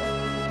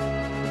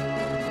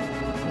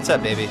 What's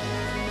up, baby?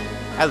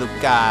 Hello,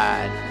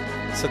 God.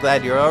 So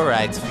glad you're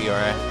alright,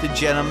 Fiora. The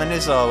gentleman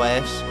as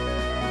always.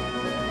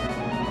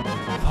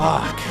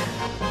 Fuck.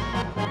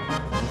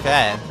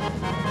 Okay.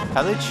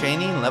 Pilot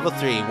training level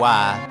 3.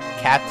 Wow.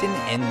 Captain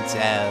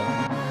Enzo.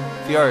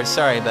 Fiora,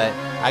 sorry, but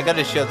I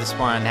gotta show this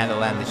moron how to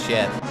land the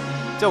ship.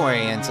 Don't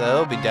worry, Enzo.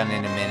 It'll be done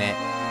in a minute.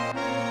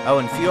 Oh,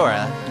 and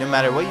Fiora, no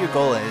matter what your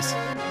goal is,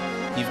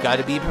 you've got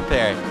to be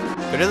prepared.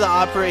 Go to the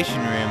operation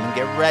room and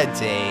get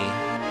ready.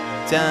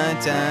 Dun,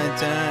 dun,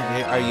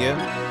 dun. Are you?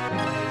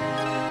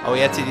 All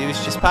we have to do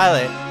is just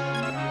pilot.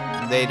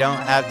 They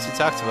don't have to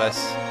talk to us.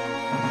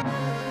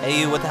 Hey,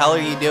 you, what the hell are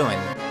you doing?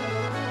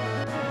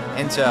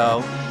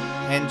 Enzo.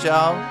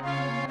 Enzo?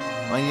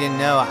 I want you to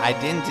know I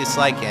didn't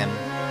dislike him.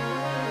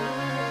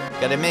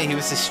 Gotta admit, he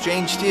was a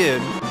strange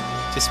dude.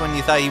 Just when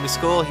you thought he was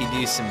cool, he'd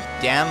do some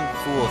damn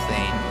fool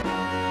thing.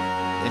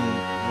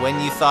 And when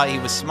you thought he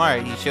was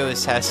smart, he showed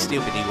us how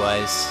stupid he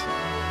was.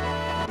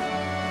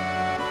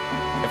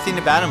 Everything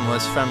about him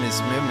was, from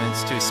his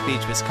movements to his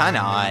speech, was kinda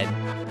odd.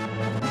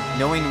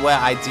 Knowing what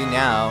I do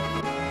now,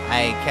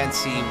 I can't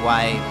see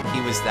why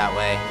he was that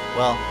way.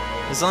 Well,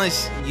 as long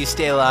as you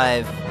stay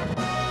alive,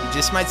 you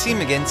just might see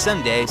him again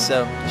someday,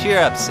 so cheer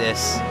up,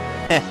 sis.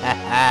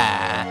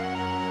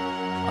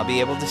 I'll be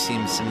able to see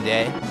him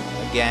someday.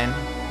 Again.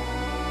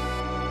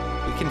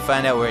 We can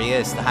find out where he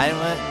is. The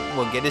Highwind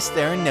will get us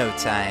there in no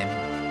time.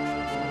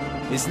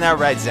 Isn't that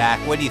right, Zach?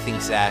 What do you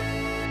think, Zach?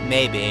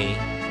 Maybe.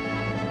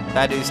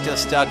 Cloudu's still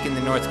stuck in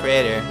the North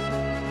Crater.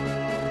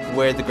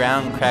 where the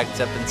ground cracked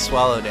up and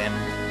swallowed him.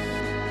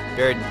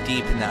 Buried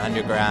deep in the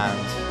underground.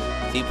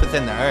 Deep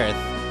within the earth.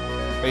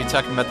 Or are you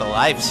talking about the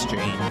live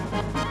stream?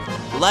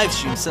 The live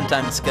stream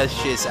sometimes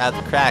gushes out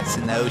the cracks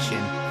in the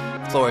ocean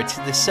floor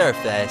to the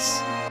surface.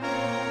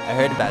 I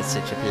heard about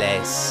such a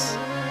place.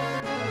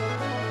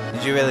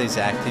 Did you really,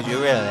 Zach? Did you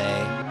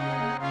really?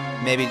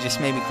 Maybe, just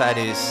maybe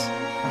Cloudu's...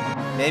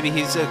 Maybe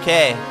he's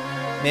okay.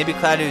 Maybe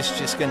Cloudu's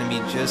just gonna be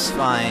just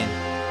fine.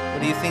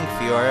 What do you think,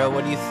 Fiora?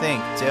 What do you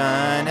think?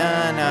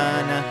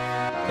 Da-na-na-na.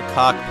 The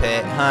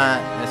cockpit, huh?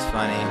 That's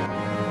funny.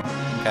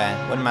 Okay,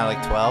 what am I,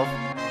 like 12?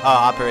 Oh,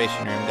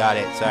 operation room, got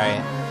it,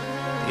 sorry.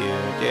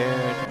 Dude.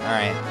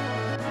 Alright.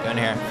 Go in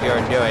here.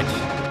 Fiora, do it.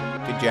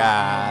 Good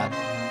job.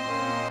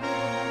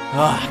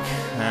 Fuck.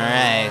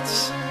 Alright.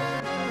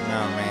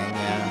 Oh, man,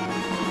 yeah.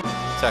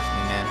 Sucks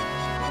me, man.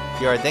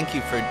 Fiora, thank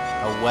you for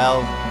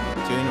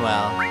doing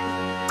well.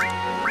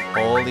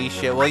 Holy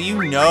shit. Well,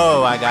 you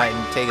know I got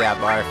to take that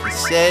bar.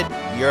 Sid,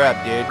 you're up,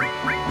 dude.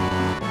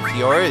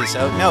 Fiora's...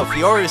 Oh, no,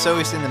 Fiora's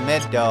always in the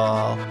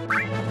middle.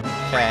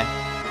 Okay.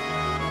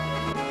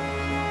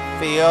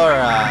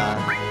 Fiora.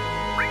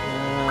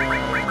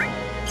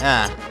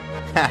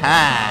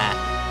 Haha.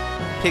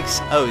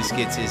 Pix always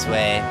gets his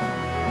way.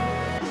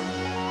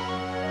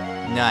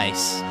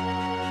 Nice.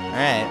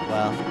 Alright,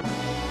 well.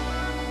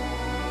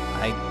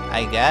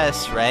 I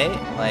guess, right?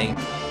 Like,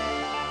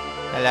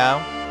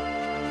 hello?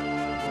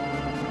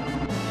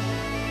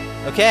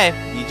 Okay,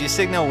 you just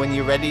signal when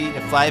you're ready to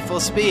fly full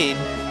speed.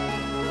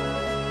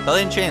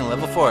 Belly and chain,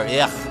 level 4.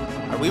 Ugh.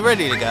 Are we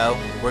ready to go?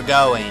 We're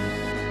going.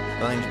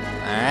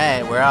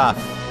 Alright, we're off.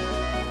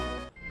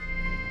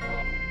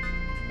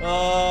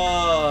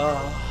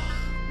 Oh.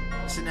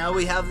 So now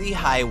we have the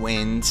high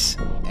winds,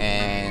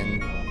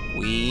 and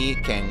we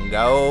can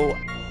go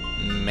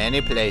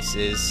many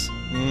places.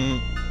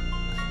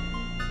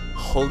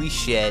 Holy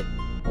shit.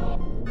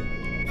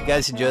 If you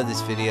guys enjoyed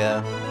this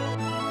video,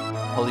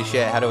 holy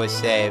shit, how do I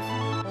save?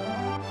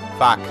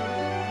 Fuck.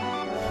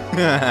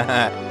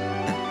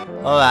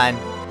 Hold on.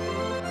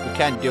 We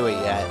can't do it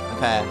yet.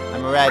 Okay,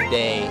 I'm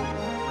ready.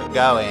 We're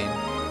going.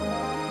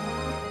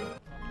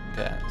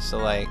 Okay, so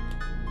like,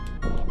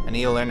 I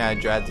need to learn how to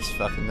drive this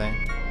fucking thing.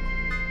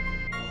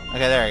 Okay,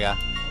 there we go.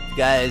 If you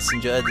guys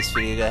enjoyed this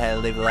video, go ahead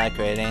and leave a like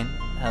rating.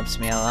 It helps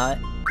me a lot.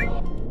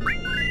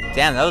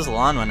 Damn, that was a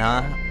long one,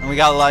 huh? And we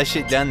got a lot of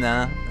shit done,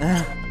 though.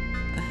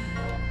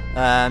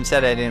 I'm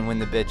sad I didn't win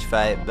the bitch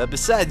fight. But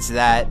besides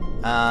that,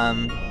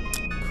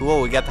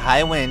 cool, we got the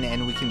high win,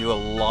 and we can do a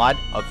lot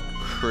of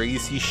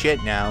crazy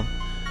shit now.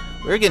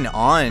 We're getting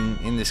on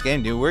in this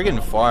game, dude. We're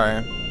getting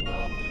far.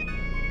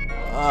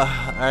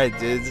 Alright,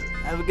 dudes.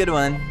 Have a good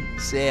one.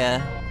 See ya.